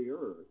over the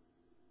earth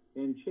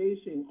and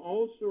chasing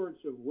all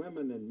sorts of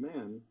women and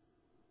men.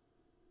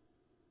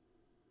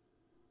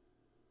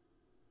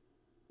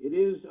 It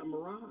is a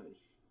mirage.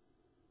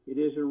 It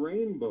is a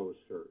rainbow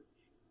search.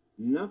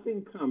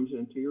 Nothing comes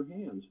into your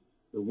hands.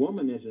 The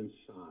woman is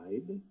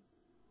inside,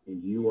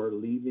 and you are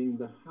leaving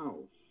the house.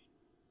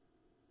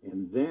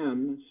 And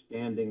then,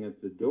 standing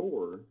at the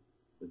door,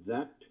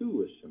 that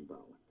too is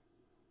symbolic.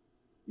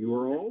 You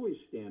are always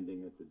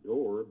standing at the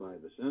door by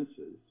the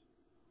senses.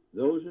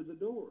 Those are the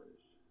doors.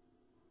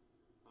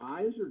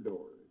 Eyes are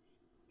doors.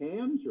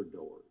 Hands are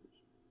doors.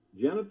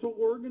 Genital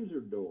organs are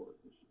doors.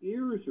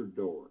 Ears are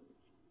doors.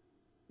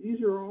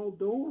 These are all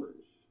doors.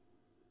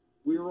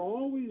 We are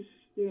always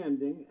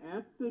standing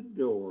at the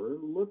door,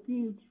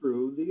 looking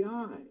through the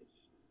eyes,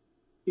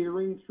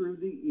 hearing through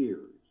the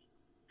ears,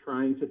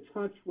 trying to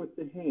touch with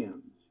the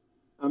hands.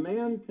 A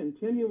man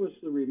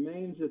continuously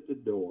remains at the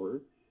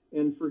door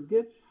and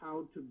forgets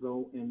how to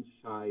go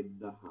inside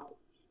the house.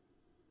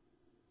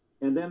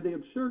 And then the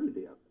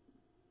absurdity of it.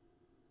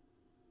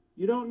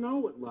 You don't know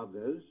what love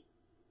is.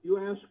 You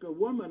ask a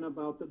woman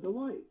about the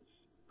delights,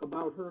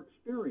 about her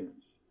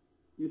experience.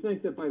 You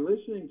think that by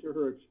listening to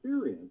her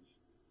experience,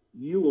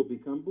 you will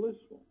become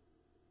blissful.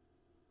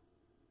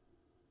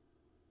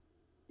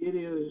 It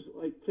is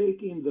like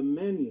taking the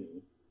menu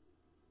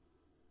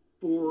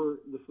for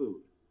the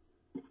food.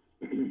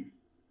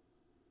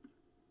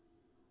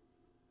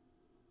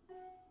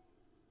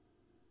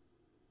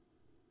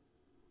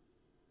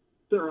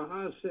 Sarah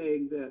Haas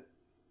saying that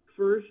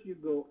first you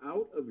go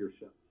out of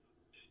yourself,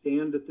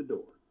 stand at the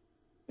door,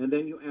 and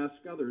then you ask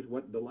others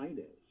what delight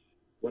is.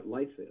 what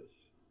life is,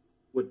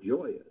 what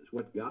joy is,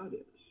 what God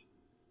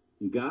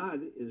is.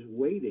 God is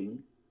waiting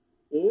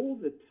all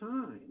the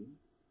time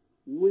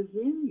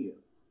within you.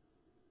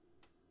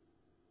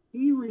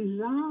 He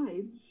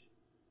resides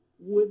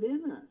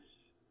within us.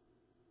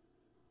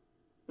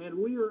 And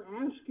we are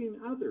asking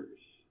others.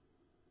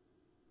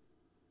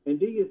 And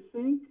do you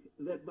think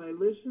that by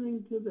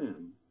listening to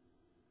them,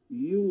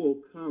 you will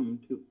come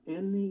to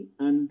any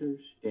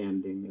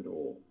understanding at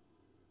all?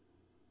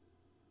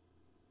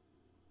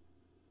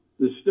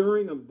 The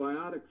stirring of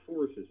biotic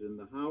forces in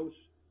the house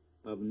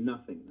of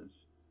nothingness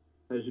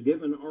has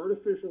given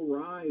artificial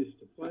rise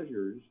to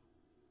pleasures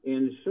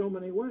in so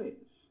many ways.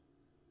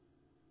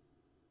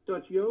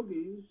 Such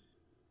yogis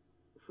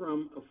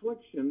from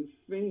affliction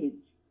faint,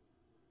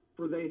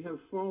 for they have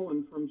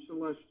fallen from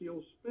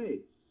celestial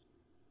space,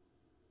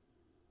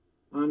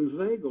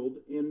 unveiled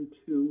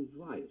into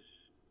vice.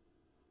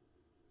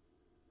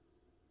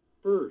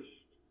 First,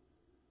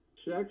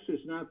 sex is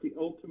not the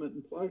ultimate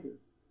in pleasure.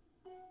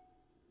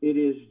 It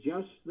is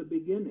just the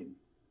beginning,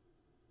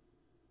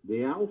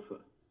 the alpha,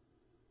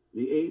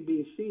 the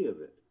ABC of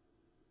it.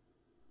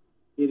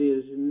 It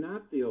is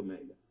not the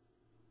omega.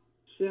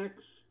 Sex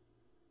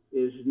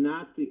is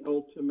not the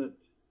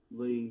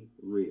ultimately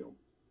real.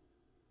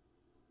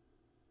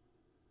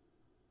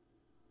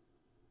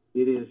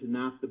 It is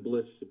not the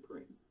bliss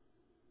supreme,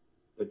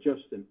 but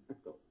just an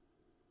echo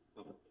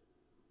of it.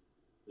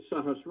 The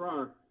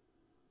Sahasrara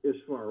is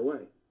far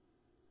away.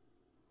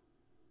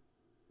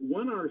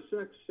 When our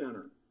sex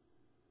center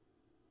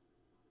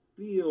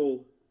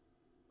feel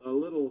a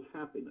little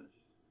happiness,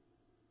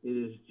 it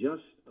is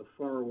just a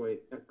faraway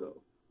echo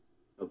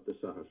of the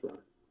Sahasrara.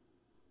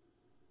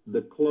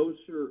 The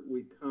closer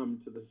we come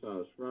to the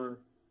Sahasrara,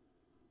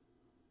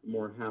 the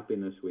more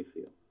happiness we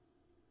feel.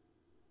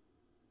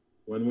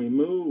 When we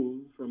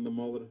move from the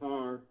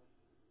Muladhara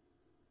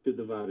to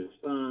the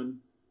Vadistan,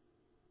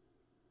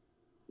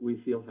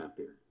 we feel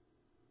happier.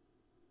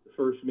 The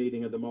first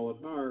meeting of the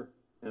Muladhara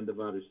and the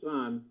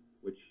Vadistan,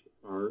 which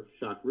are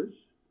chakras,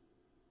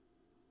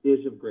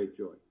 is of great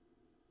joy.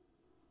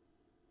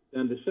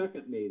 Then the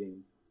second meeting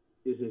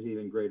is of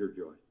even greater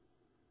joy.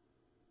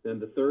 Then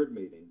the third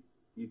meeting,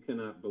 you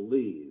cannot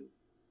believe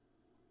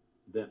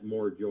that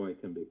more joy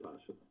can be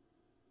possible.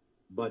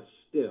 But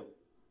still,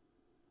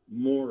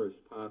 more is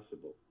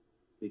possible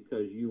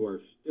because you are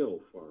still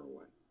far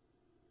away.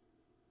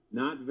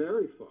 Not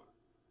very far,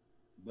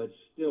 but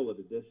still at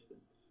a distance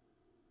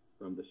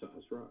from the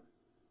Sahasrara.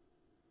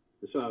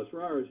 The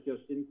Sahasrara is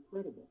just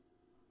incredible.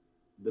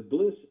 The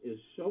bliss is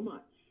so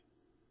much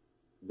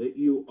that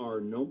you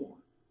are no more.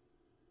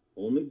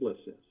 Only bliss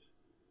is.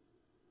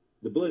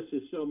 The bliss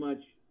is so much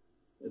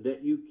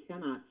that you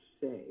cannot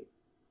say,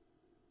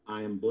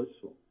 I am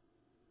blissful.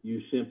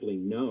 You simply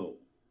know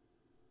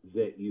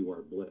that you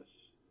are bliss.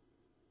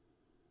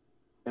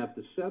 At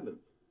the seventh,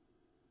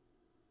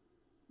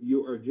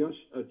 you are just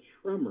a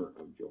tremor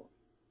of joy.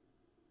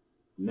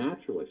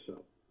 Naturally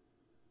so.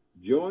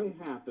 Joy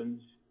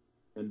happens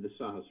in the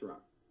Sahasrara,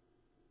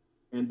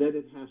 and then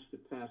it has to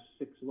pass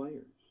 6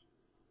 layers.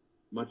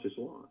 Much is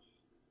lost.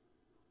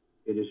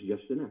 It is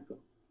just an echo.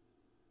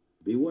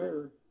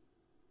 Beware.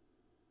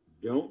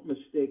 Don't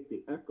mistake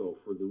the echo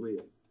for the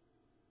real.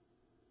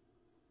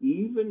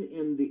 Even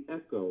in the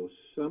echo,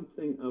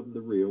 something of the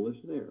real is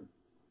there.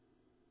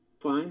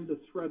 Find the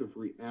thread of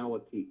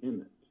reality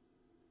in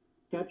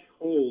it. Catch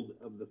hold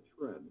of the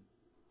thread.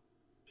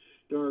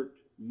 Start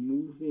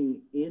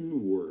moving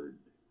inward.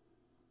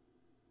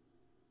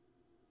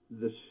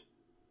 The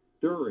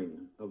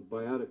stirring of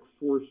biotic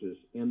forces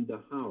in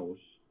the house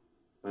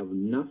of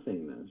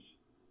nothingness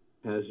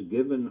has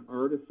given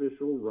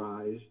artificial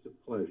rise to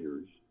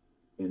pleasures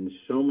in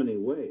so many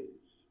ways.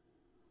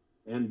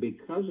 And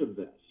because of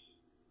this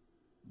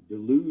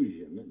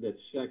delusion that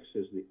sex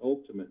is the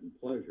ultimate in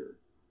pleasure,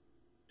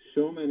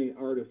 so many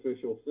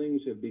artificial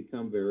things have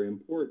become very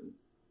important.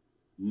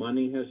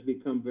 Money has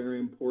become very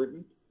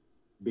important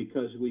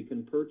because we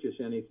can purchase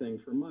anything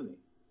for money.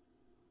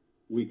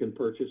 We can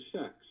purchase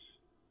sex.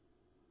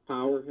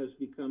 Power has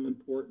become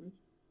important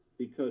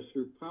because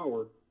through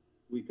power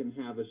we can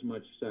have as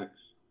much sex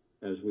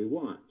as we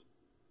want.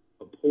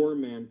 A poor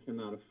man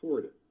cannot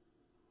afford it.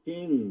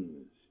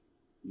 Kings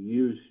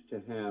used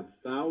to have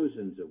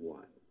thousands of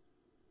wives.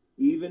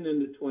 Even in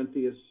the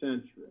 20th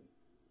century,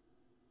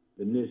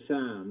 the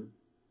Nizam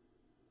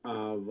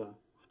of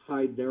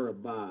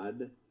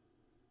Hyderabad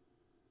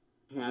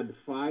had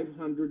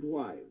 500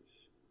 wives.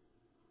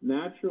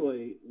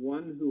 Naturally,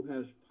 one who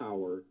has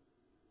power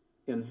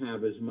can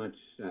have as much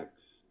sex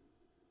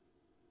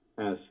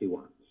as he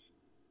wants.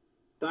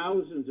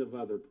 Thousands of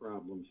other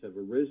problems have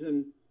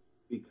arisen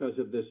because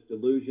of this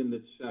delusion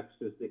that sex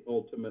is the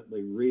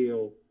ultimately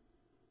real.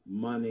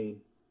 Money,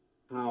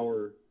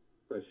 power,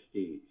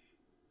 prestige.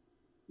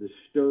 The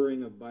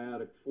stirring of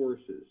biotic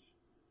forces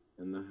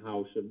in the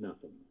house of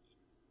nothingness.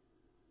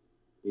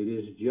 It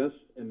is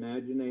just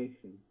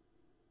imagination.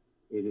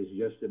 It is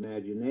just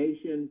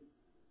imagination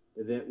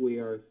that we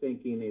are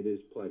thinking it is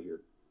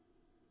pleasure.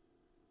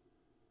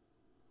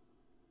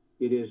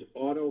 It is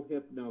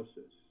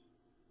auto-hypnosis.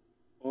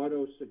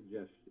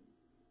 auto-suggestion.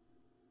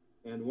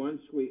 And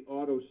once we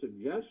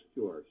auto-suggest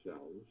to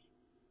ourselves,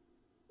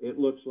 it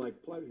looks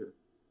like pleasure.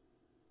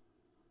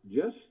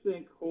 Just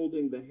think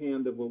holding the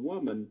hand of a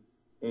woman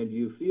and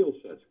you feel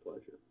such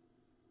pleasure.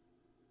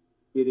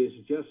 It is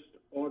just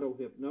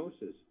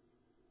auto-hypnosis.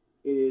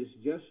 It is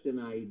just an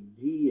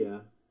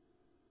idea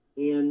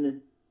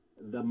in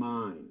the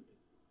mind.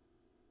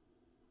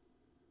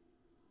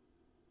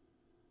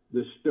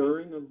 The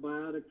stirring of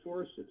biotic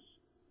forces.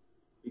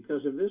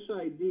 Because of this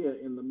idea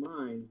in the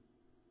mind,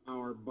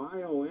 our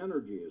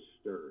bioenergy is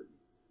stirred.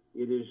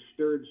 It is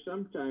stirred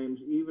sometimes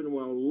even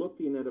while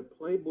looking at a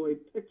Playboy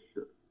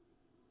picture.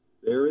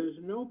 There is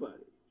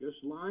nobody,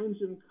 just lines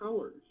and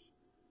colors,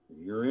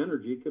 and your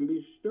energy can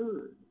be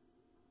stirred.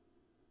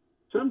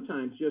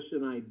 Sometimes just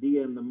an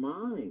idea in the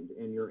mind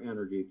and your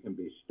energy can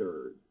be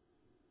stirred.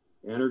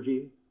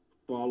 Energy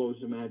follows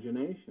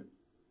imagination.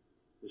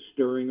 The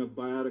stirring of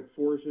biotic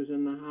forces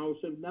in the house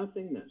of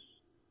nothingness.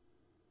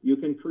 You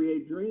can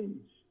create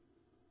dreams.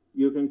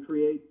 You can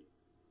project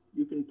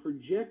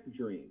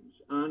dreams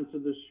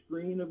onto the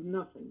screen of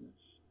nothingness.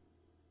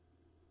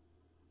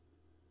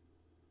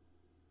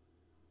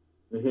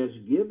 It has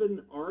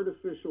given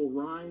artificial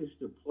rise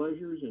to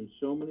pleasures in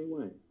so many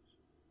ways.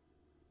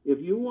 If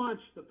you watch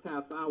the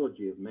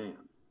pathology of man,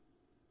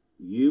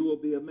 you will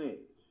be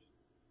amazed.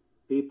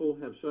 People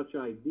have such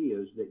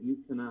ideas that you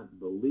cannot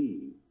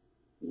believe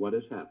what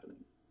is happening.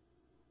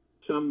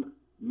 Some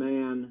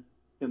man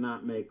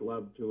cannot make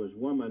love to his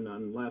woman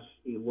unless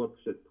he looks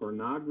at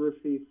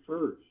pornography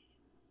first.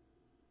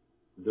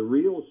 The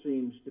real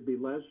seems to be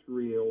less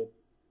real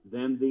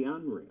than the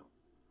unreal.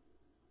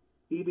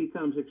 He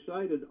becomes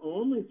excited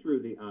only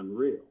through the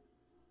unreal.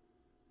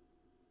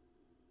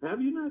 Have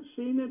you not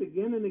seen it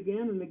again and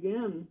again and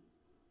again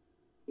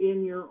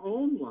in your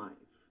own life,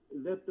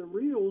 that the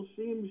real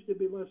seems to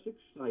be less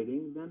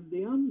exciting than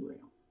the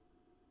unreal?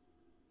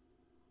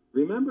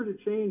 Remember to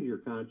change your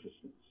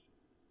consciousness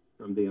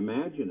from the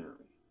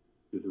imaginary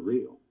to the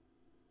real.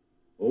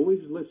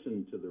 Always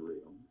listen to the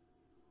real.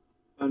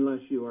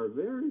 Unless you are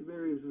very,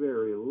 very,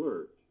 very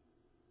alert,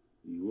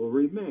 you will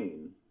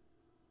remain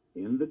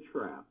in the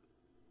trap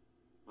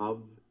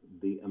of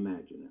the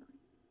imaginary.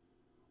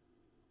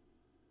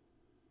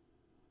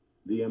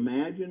 The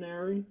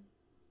imaginary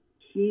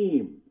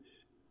seems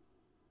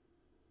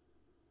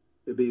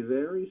to be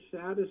very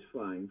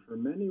satisfying for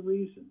many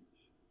reasons.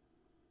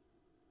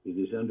 It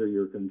is under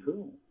your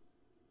control.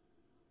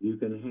 You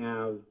can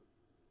have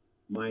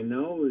my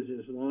nose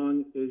as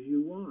long as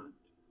you want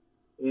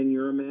in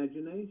your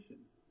imagination.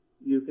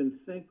 You can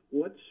think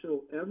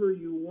whatsoever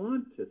you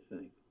want to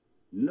think.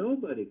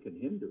 Nobody can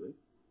hinder it.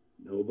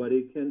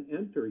 Nobody can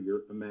enter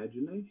your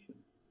imagination.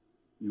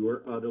 You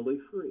are utterly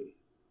free.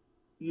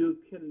 You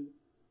can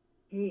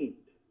paint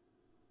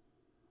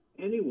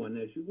anyone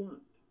as you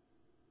want.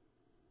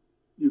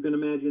 You can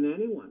imagine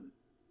anyone.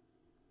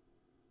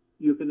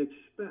 You can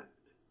expect.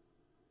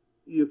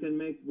 You can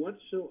make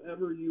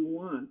whatsoever you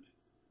want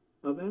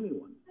of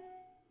anyone.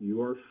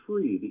 You are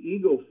free. The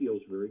ego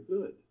feels very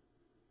good.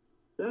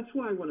 That's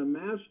why when a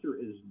master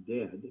is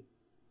dead,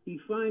 he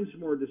finds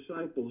more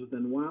disciples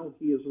than while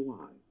he is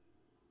alive.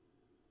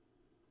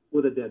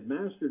 With a dead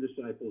master,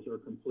 disciples are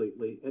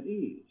completely at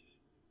ease.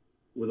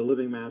 With a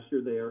living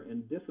master, they are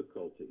in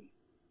difficulty.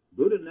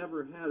 Buddha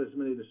never had as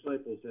many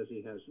disciples as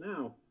he has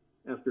now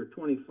after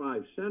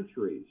 25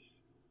 centuries.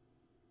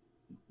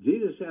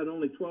 Jesus had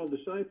only 12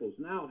 disciples,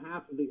 now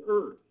half of the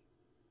earth.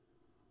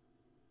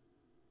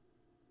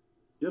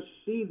 Just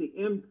see the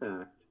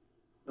impact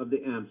of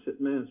the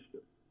absent master.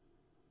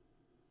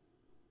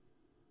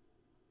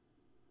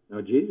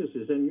 Now, Jesus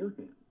is in your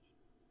hands.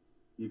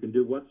 You can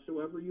do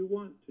whatsoever you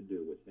want to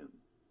do with him.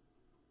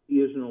 He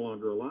is no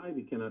longer alive.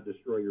 He cannot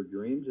destroy your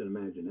dreams and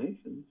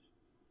imaginations.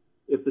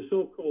 If the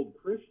so-called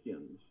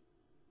Christians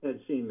had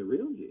seen the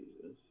real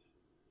Jesus,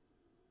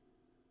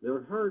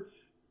 their hearts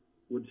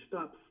would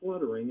stop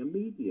fluttering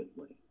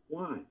immediately.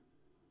 Why?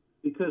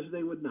 Because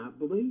they would not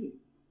believe.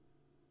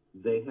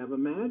 They have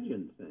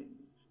imagined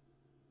things.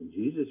 And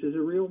Jesus is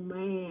a real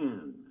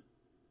man.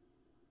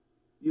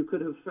 You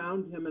could have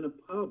found him in a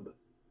pub,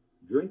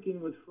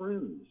 drinking with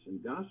friends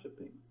and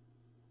gossiping.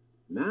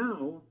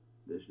 Now,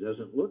 this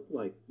doesn't look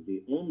like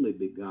the only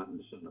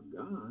begotten Son of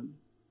God.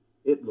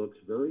 It looks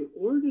very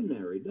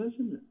ordinary,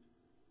 doesn't it?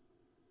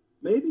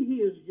 Maybe he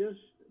is just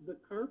the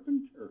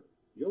carpenter,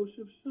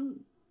 Joseph's son.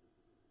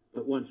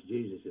 But once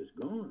Jesus is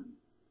gone,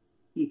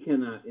 he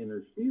cannot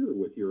interfere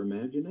with your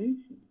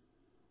imagination.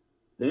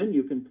 Then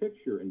you can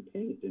picture and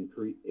paint and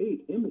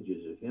create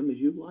images of him as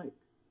you like.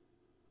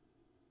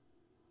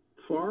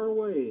 Far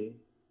away,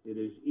 it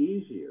is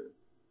easier.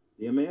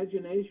 The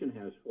imagination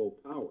has full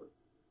power.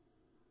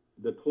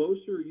 The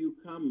closer you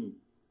come,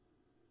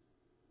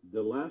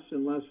 the less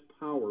and less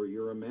power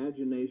your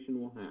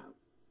imagination will have.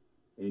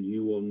 And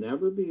you will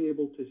never be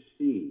able to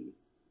see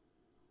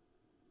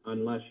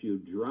unless you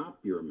drop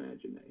your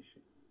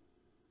imagination.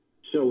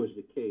 So is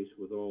the case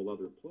with all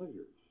other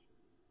pleasures.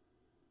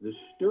 The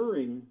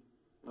stirring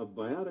of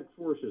biotic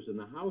forces in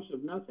the house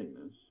of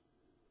nothingness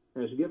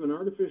has given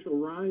artificial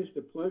rise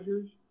to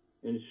pleasures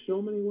in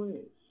so many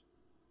ways.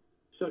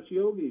 Such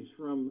yogis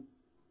from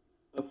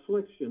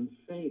affliction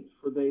faint,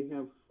 for they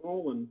have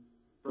fallen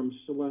from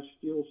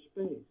celestial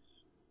space,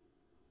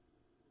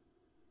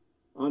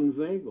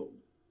 unveiled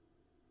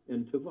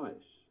into vice.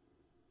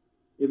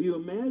 If you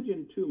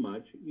imagine too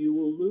much, you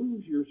will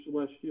lose your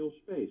celestial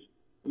space.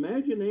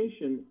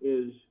 Imagination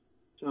is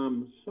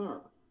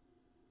samsara.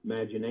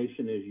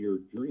 Imagination is your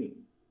dream.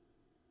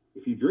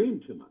 If you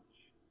dream too much,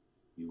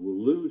 you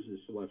will lose the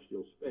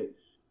celestial space.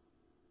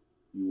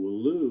 You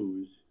will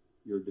lose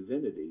your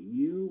divinity.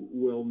 You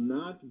will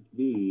not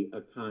be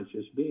a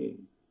conscious being.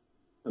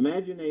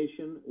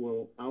 Imagination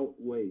will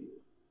outweigh you.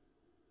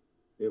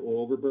 It will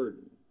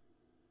overburden you.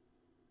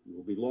 You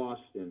will be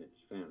lost in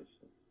its fantasy.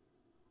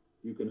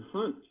 You can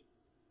hunt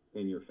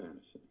in your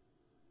fantasy,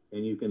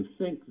 and you can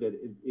think that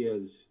it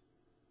is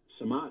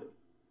samadhi.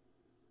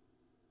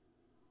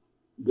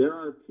 There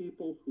are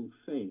people who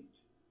faint,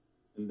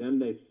 and then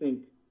they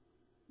think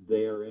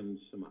they are in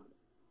samadhi.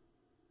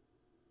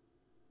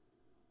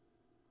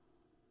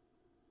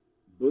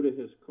 Buddha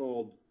has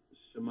called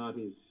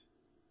samadhis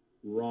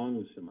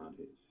wrong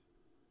samadhis.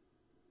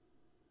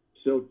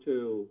 So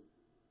too,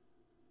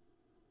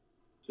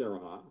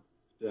 Saraha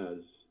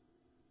says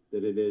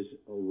that it is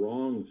a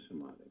wrong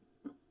samadhi.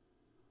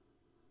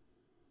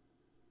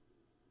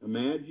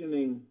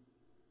 Imagining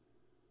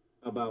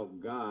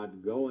about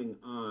God going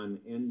on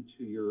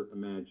into your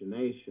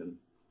imagination,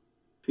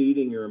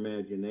 feeding your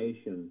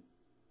imagination,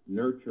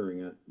 nurturing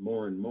it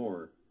more and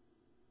more,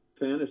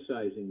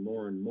 fantasizing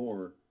more and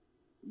more,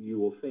 you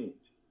will faint.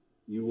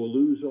 You will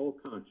lose all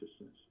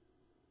consciousness.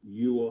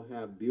 You will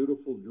have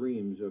beautiful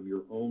dreams of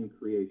your own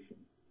creation.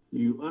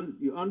 You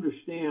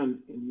understand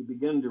and you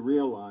begin to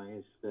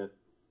realize that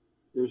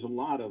there's a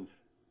lot of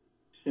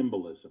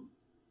symbolism,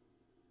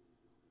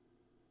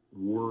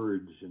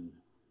 words and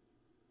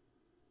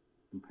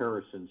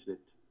comparisons that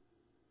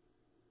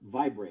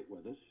vibrate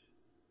with us,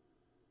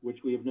 which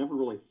we have never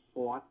really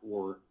thought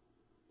or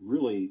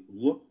really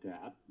looked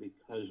at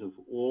because of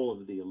all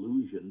of the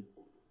illusion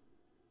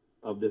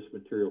of this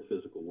material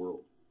physical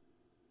world.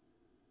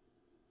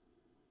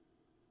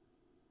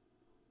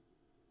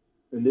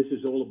 And this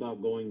is all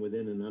about going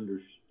within and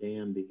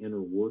understand the inner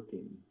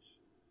workings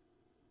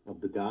of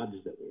the gods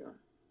that we are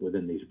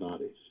within these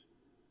bodies.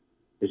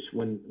 It's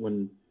when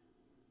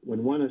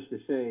one is to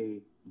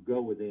say,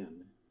 go within,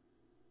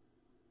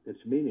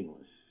 it's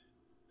meaningless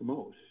to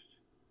most,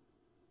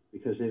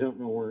 because they don't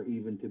know where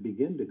even to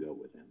begin to go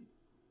within.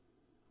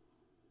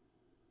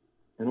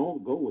 And all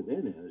go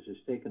within is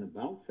take an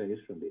about face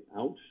from the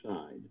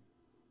outside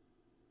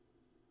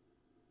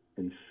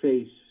and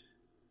face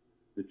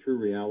the true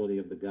reality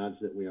of the gods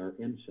that we are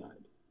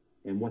inside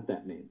and what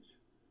that means.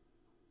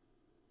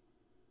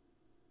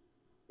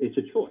 It's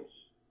a choice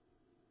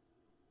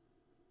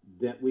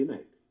that we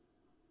make.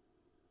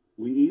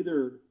 We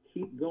either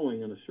keep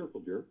going in a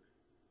circle jerk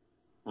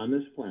on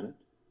this planet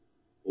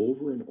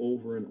over and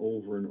over and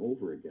over and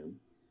over again,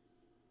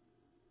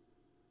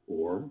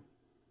 or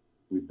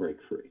we break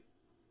free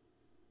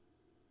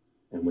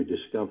and we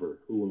discover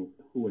who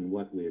and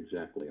what we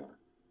exactly are.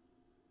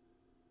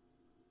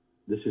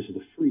 This is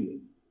the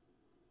freeing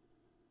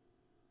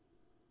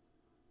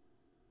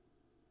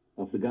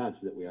of the gods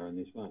that we are in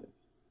these bodies.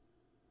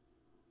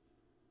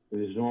 It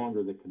is no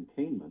longer the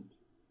containment,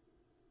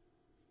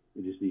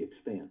 it is the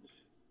expanse.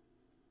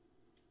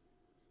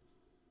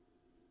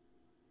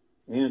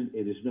 And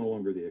it is no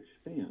longer the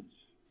expanse,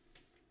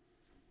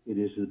 it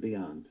is the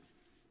beyond.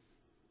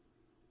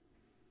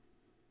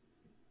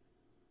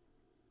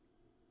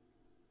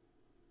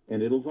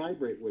 And it'll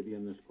vibrate with you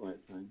in this quiet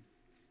time,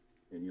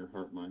 in your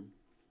heart mind.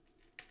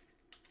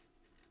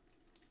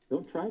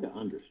 Don't try to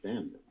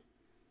understand it.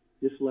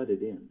 Just let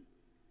it in.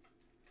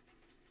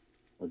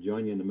 I'll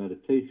join you in the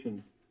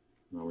meditation,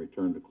 and I'll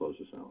return to close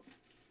us out.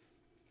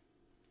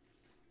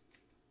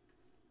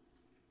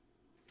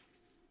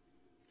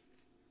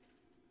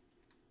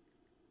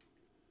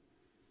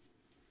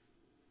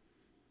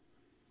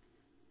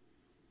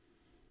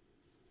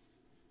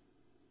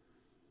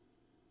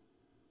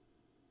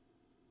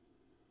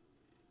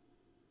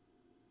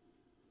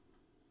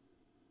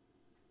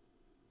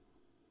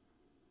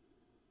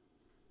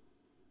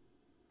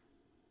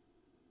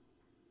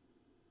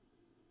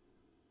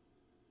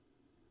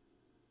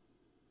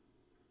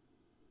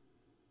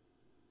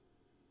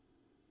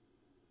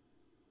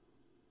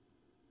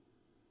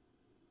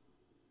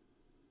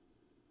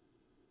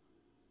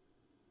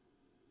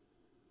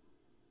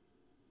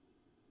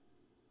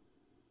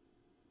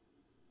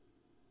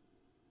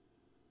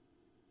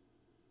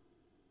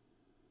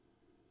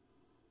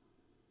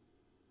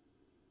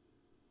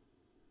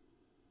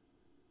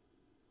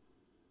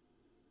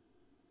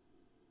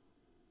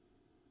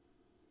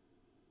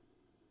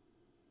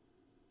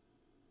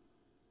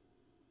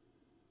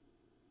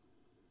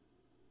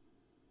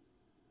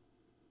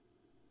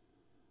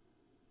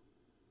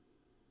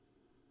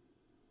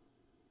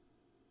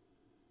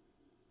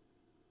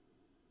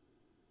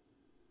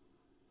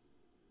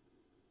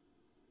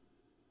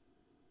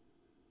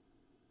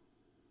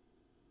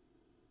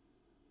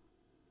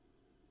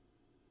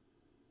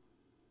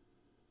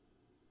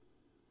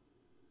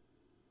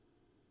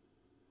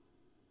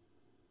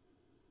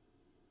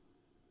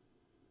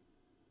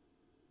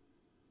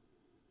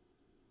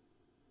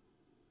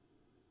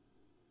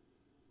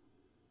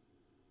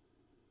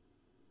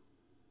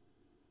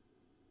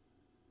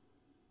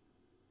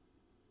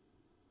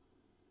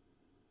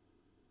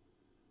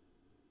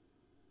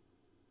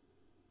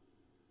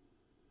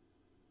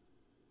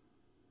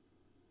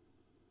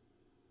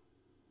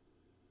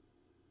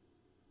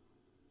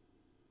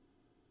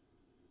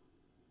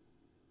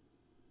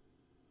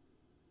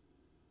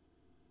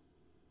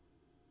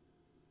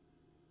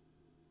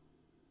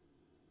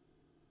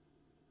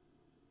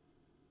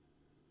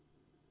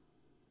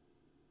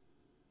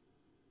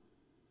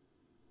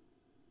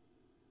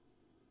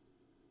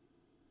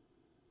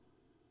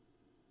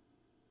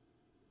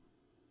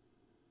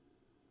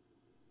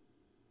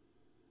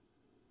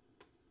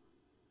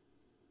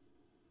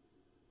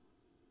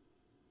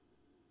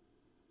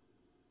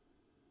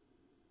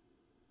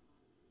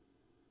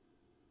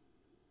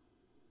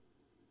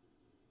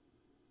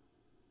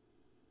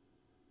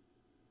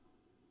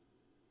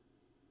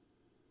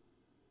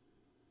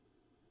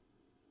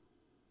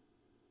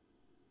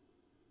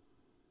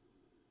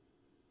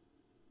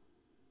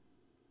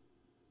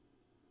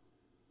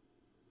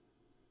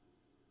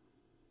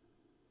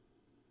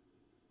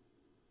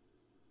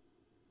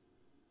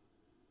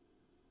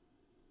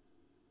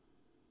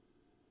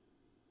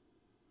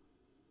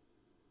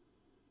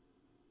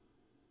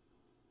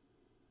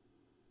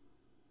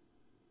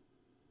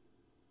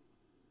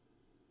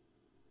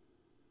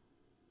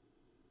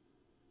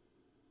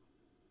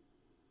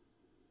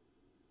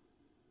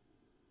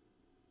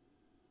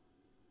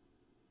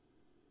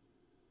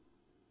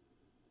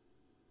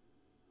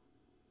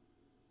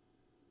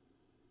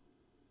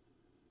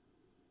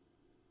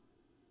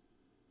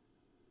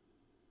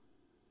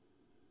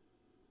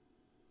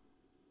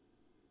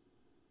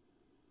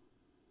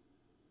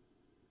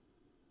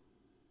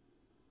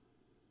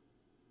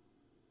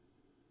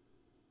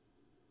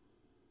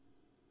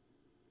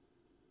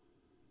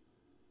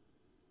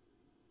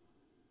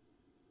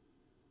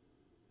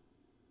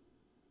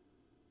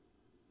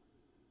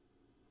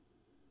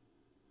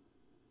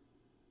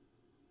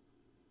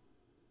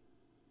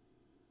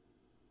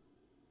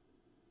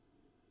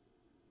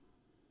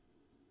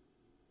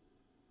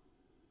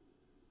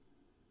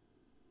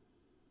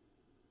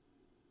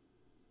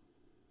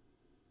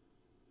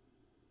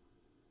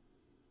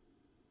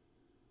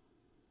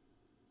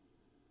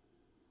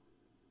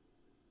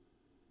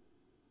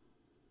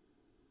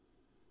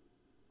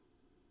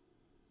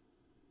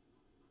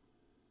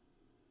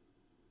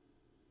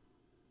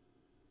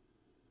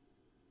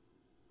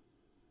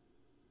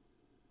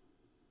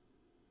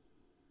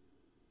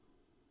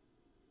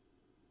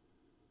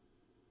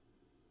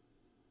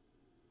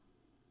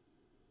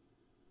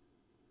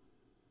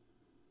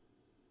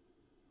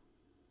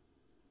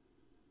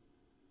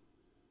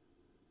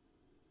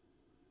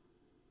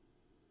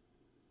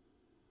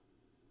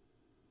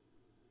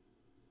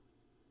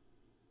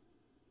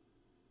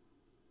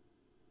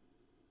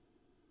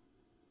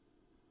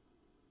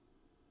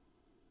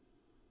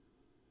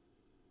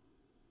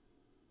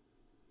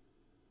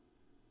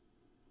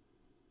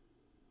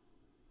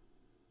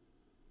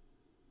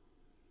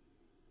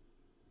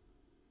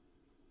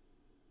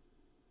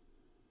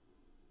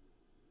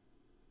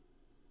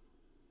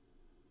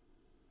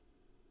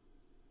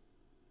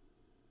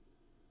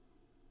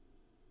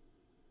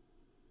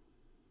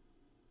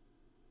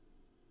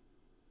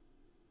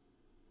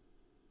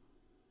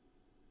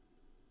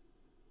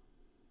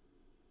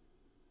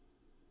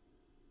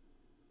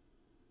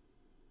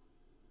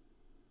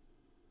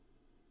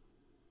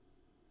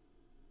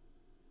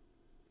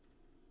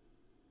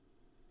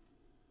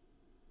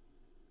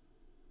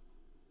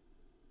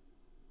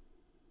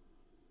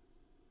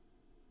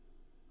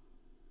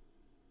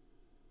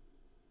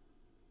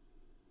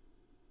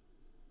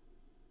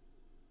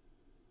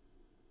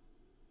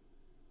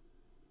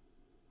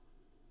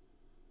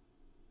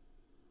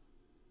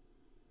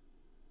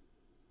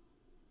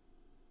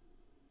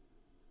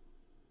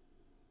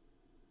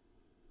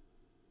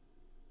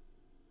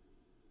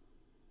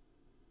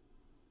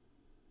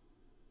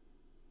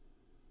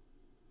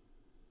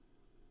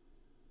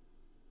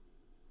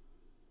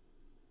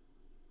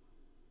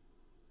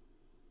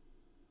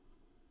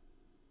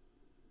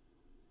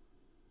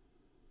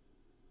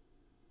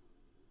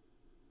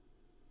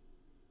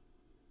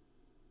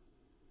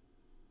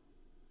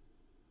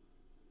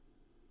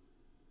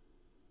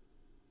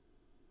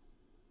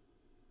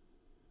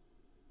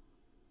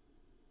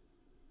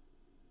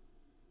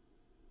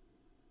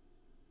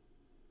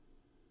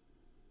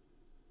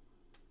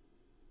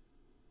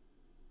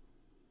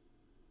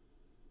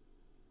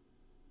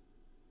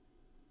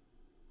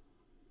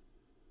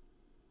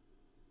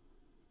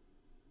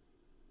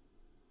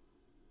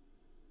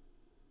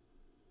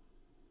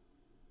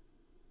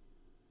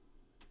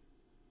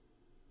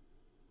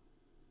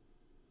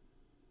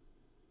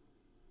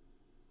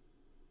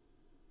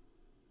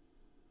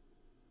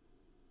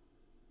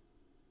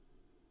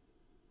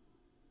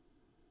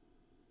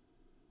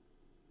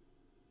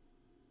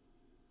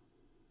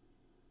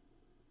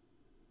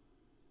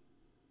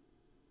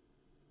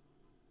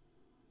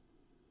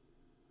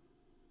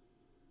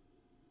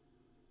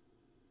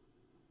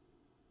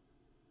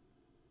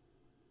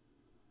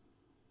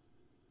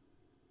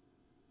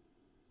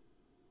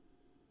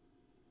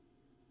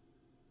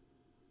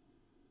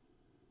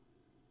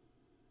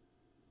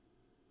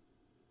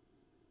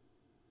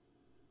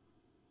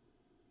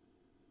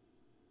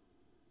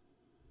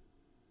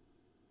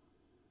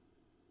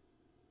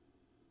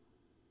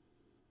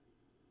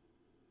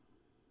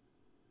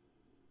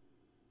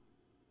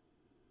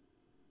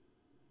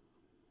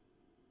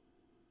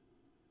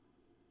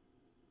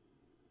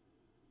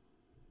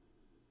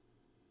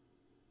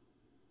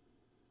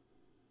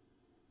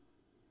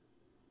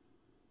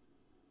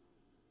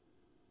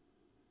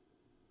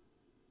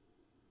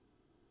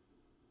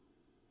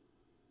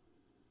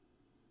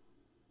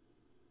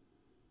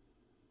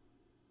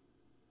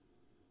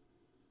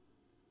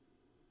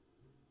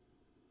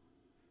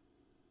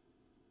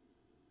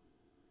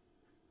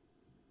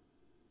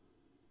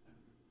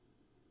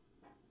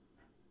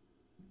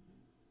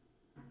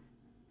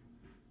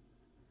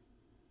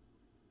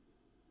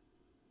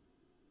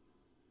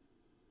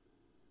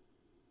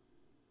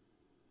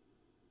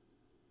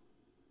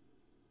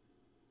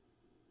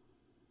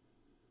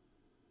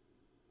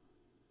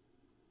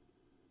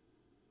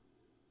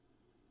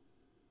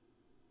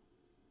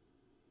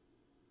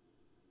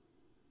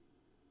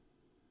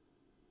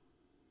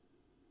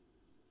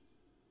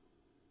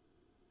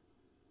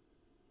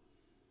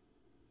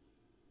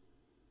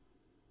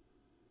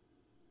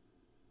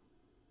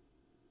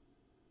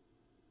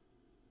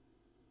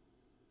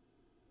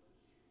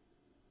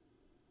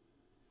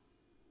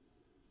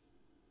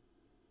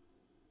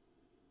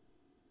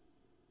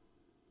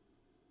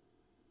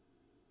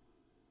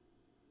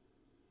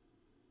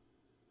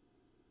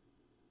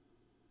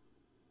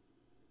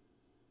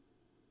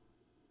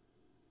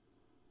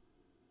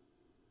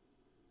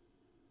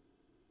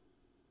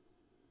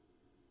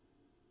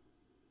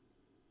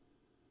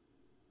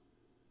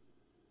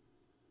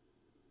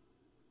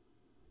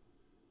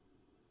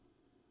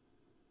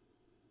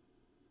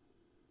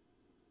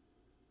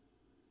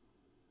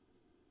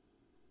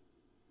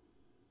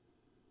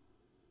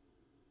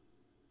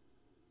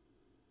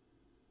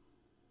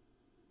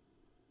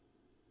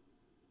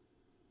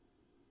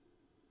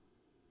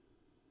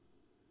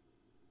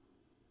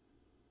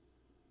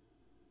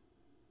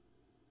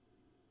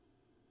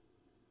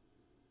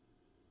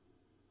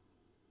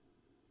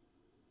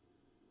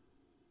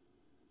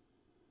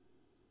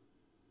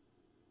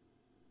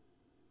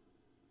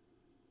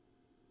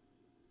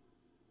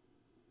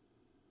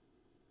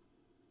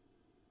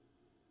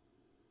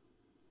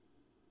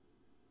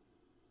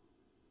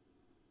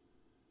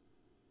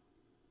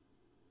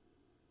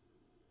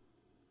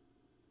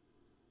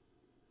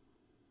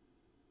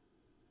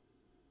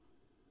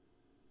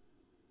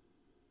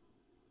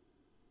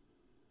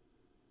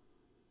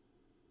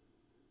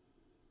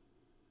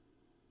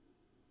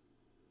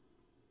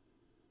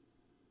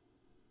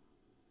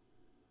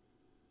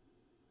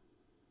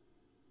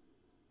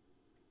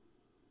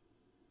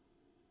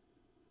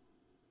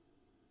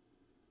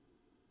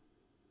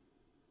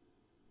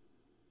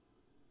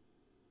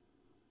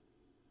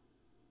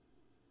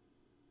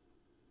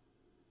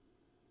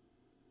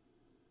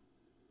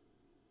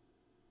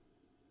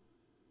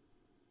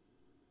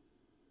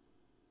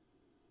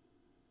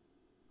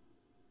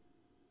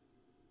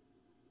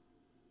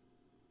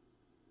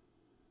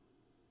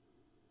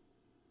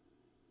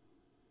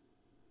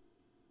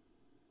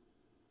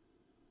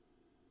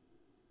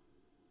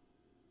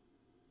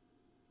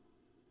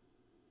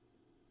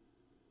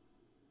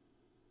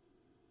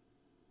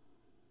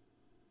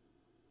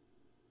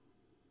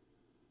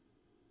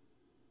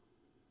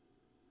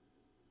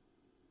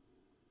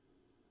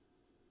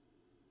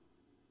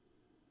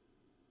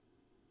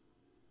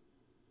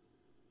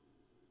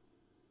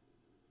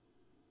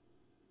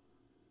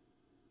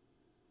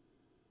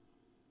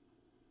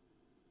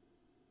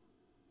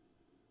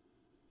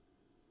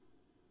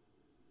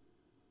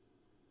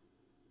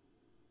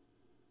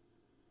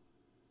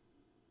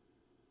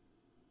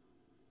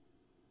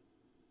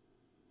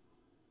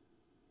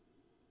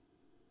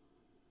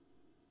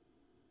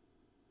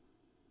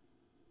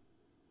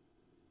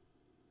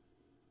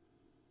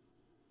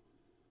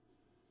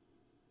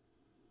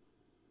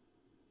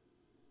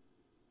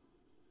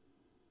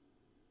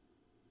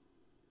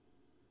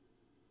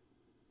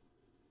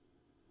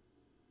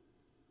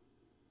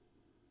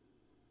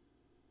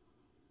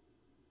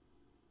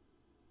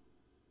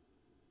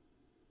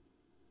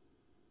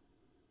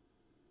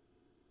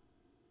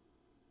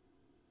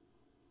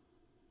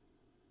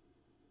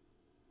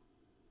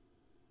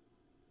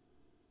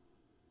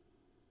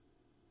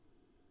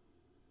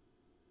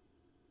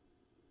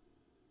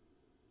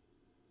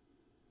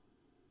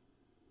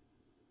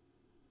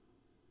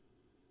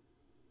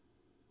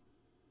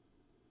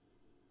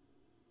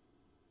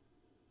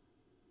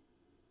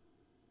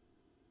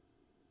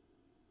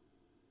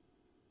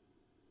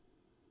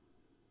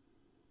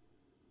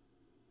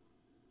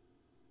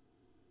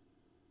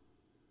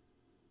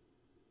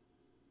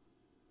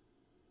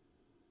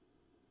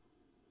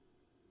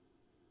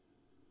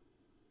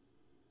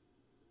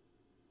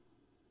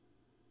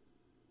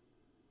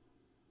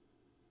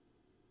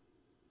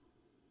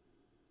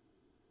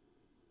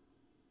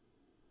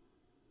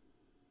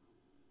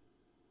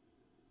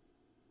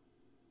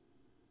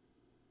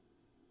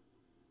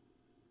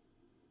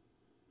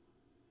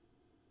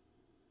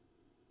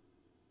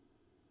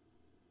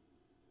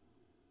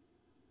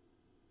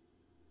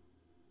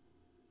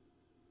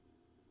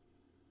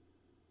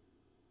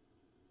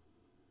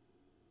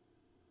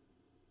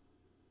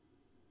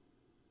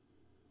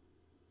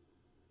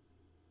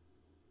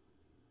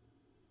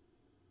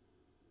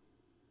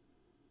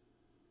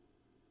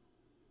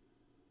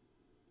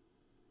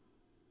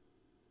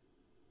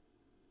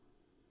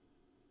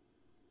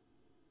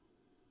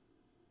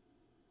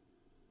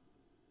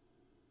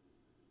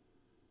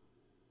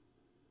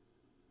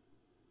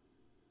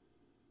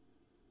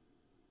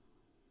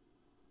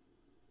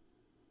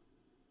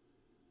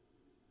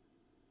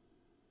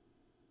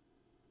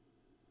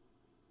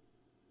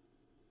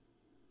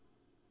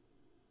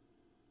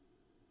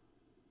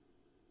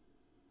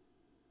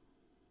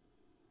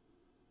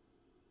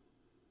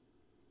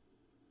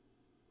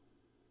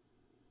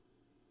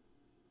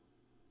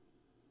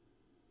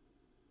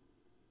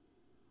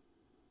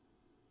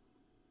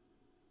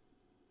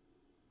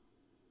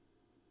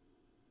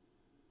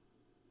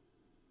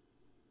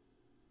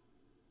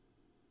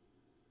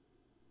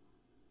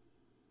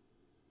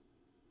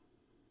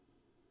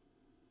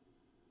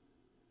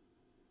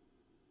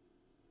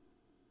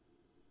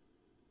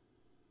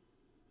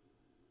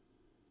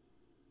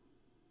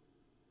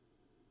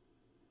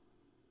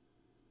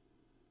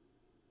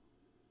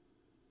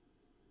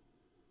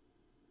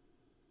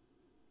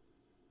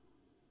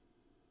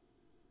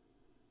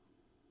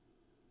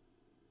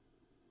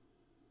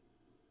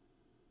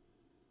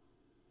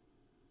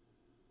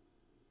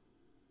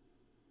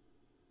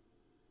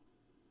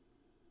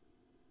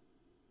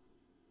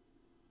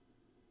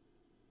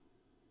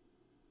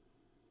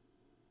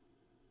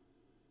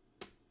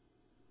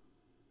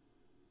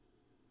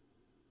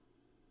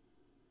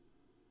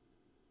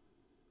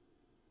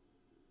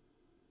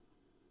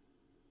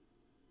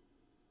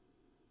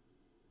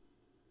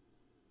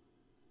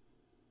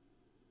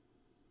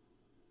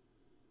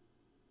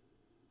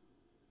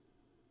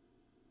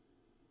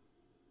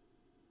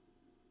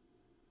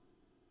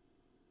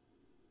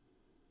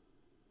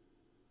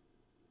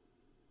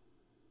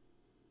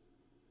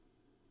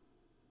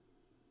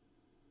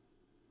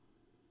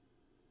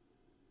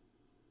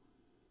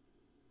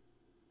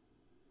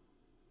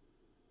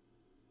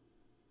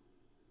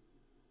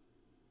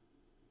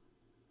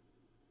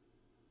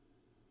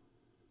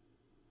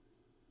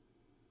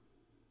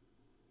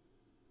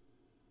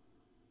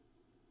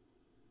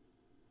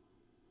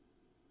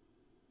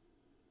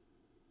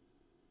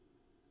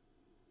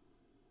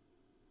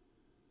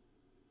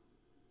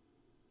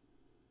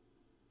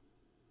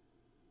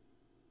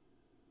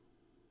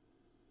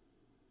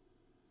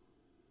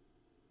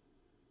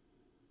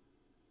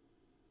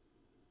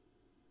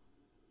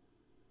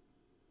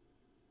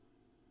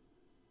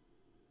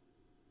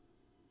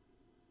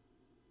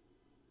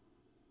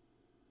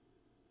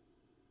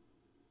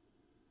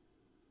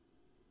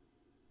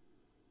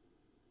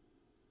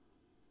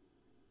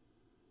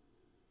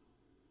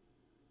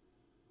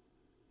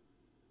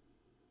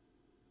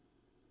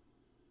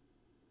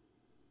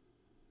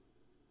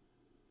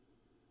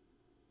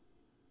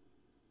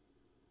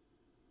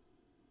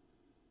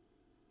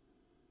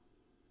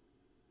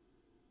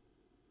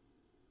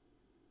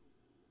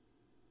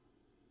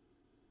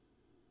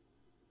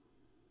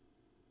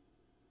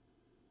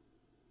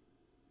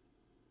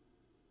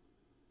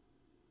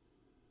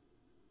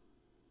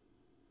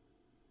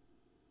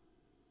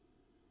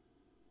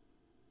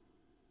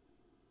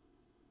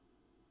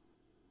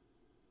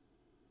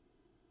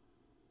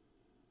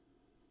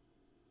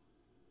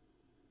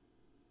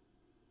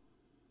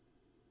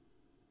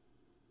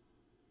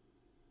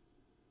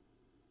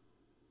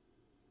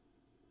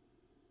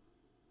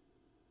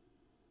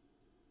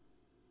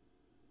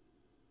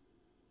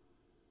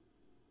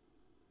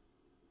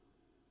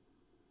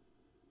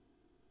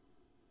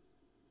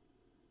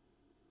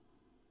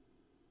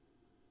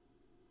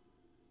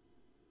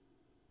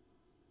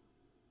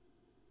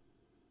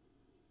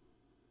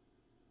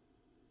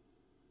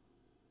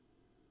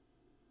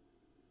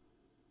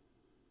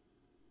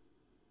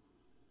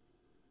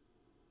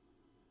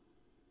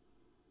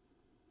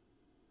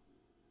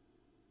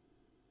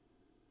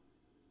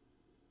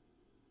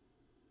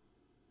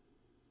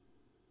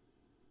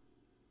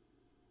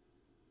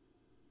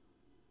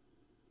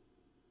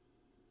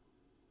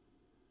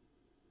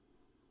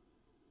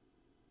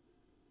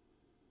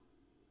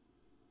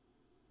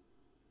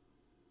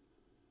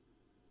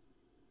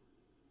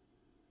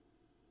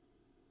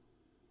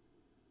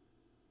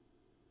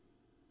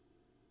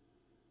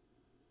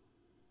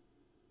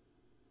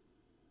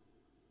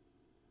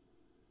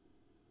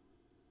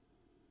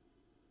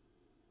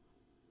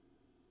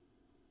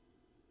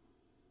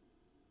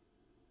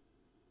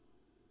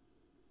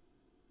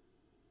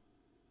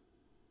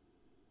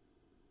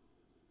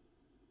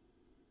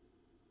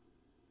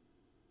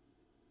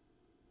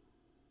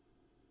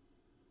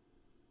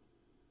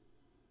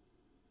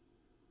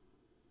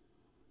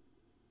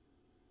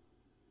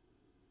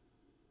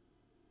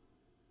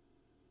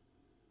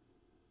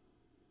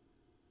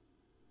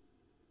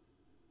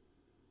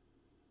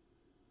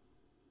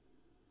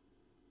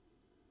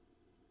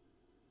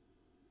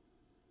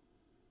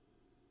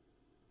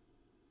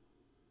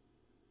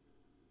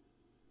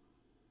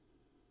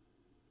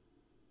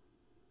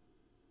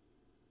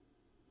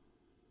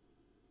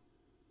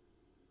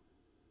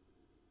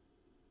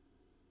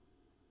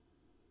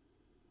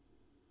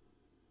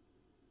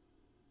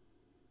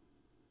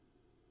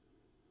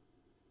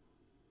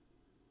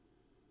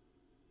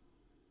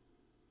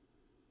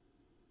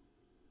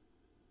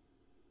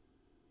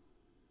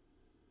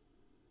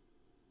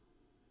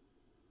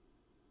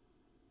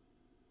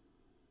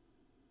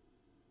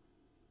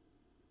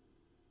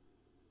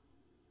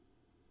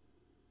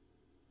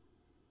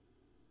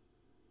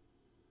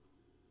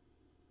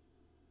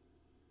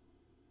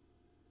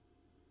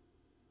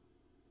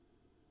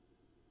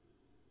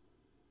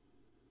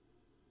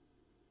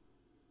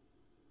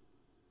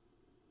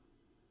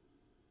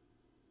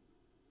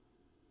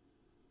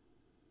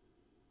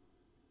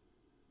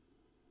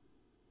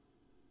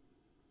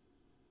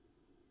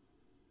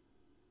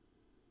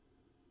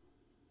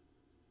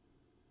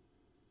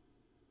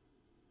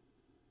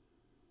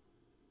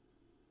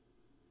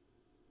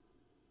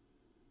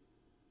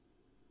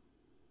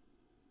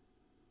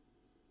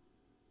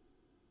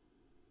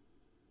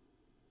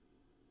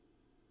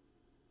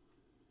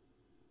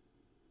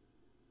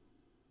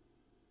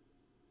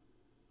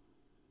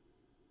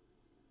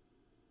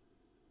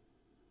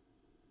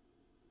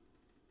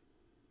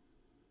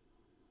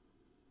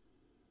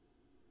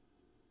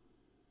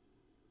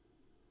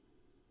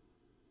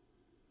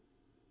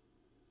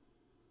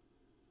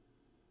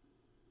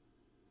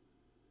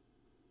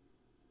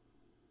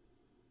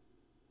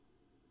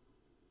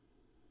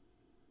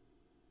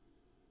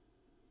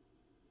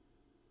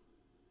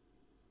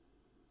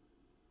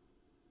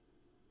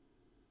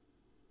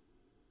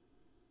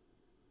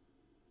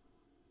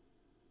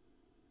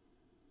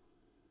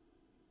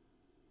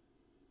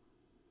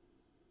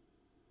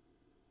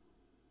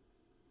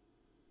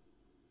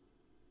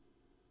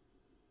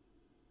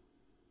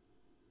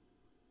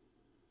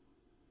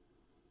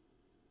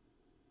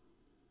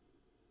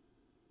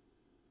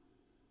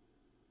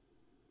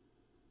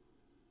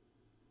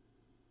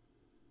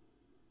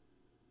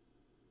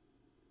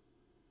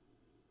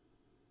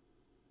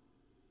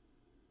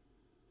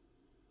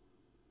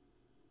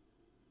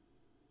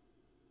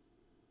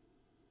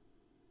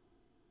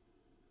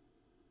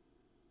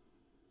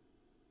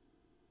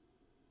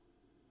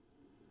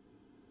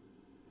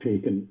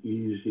 Take an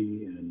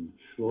easy and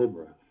slow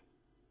breath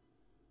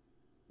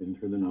in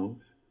through the nose.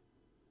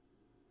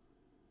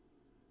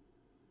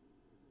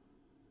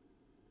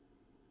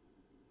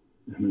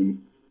 And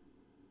an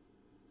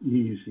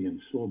easy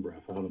and slow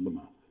breath out of the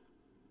mouth.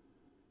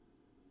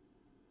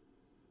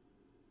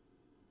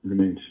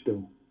 Remain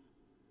still.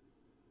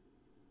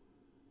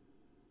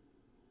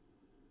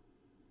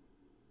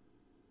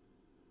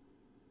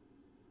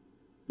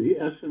 The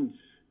essence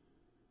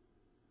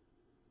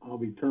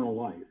of eternal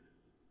life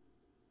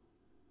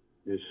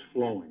is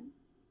flowing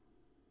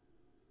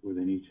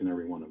within each and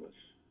every one of us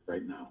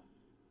right now.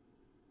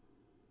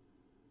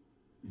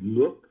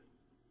 Look.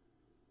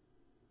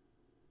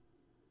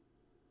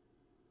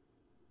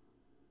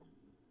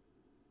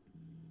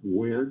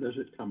 Where does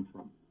it come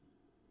from?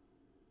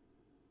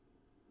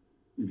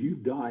 If you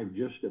dive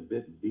just a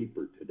bit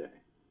deeper today,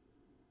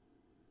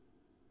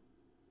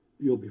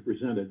 you'll be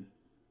presented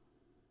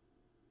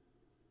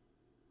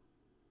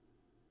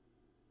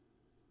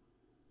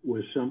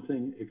with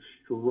something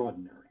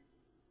extraordinary,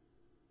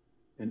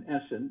 an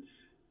essence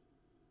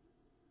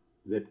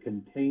that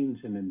contains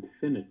an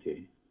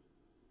infinity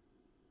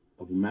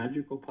of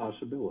magical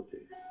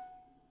possibilities.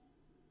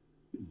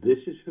 This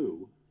is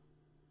who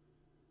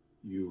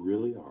you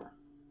really are.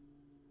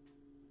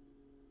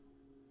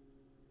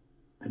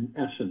 An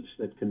essence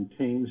that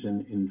contains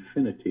an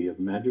infinity of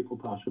magical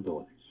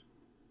possibilities.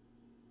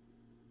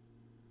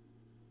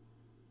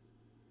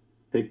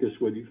 Take this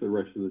with you for the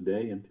rest of the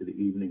day, into the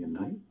evening and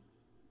night,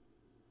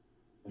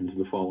 into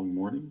the following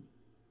morning.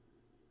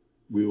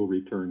 We will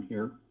return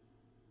here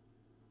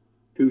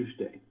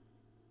Tuesday,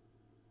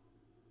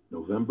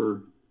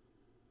 November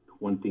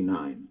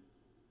 29,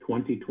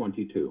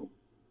 2022,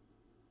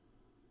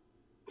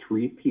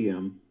 3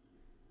 p.m.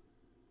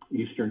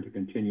 Eastern, to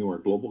continue our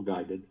global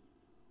guided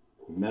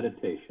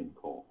meditation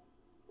call.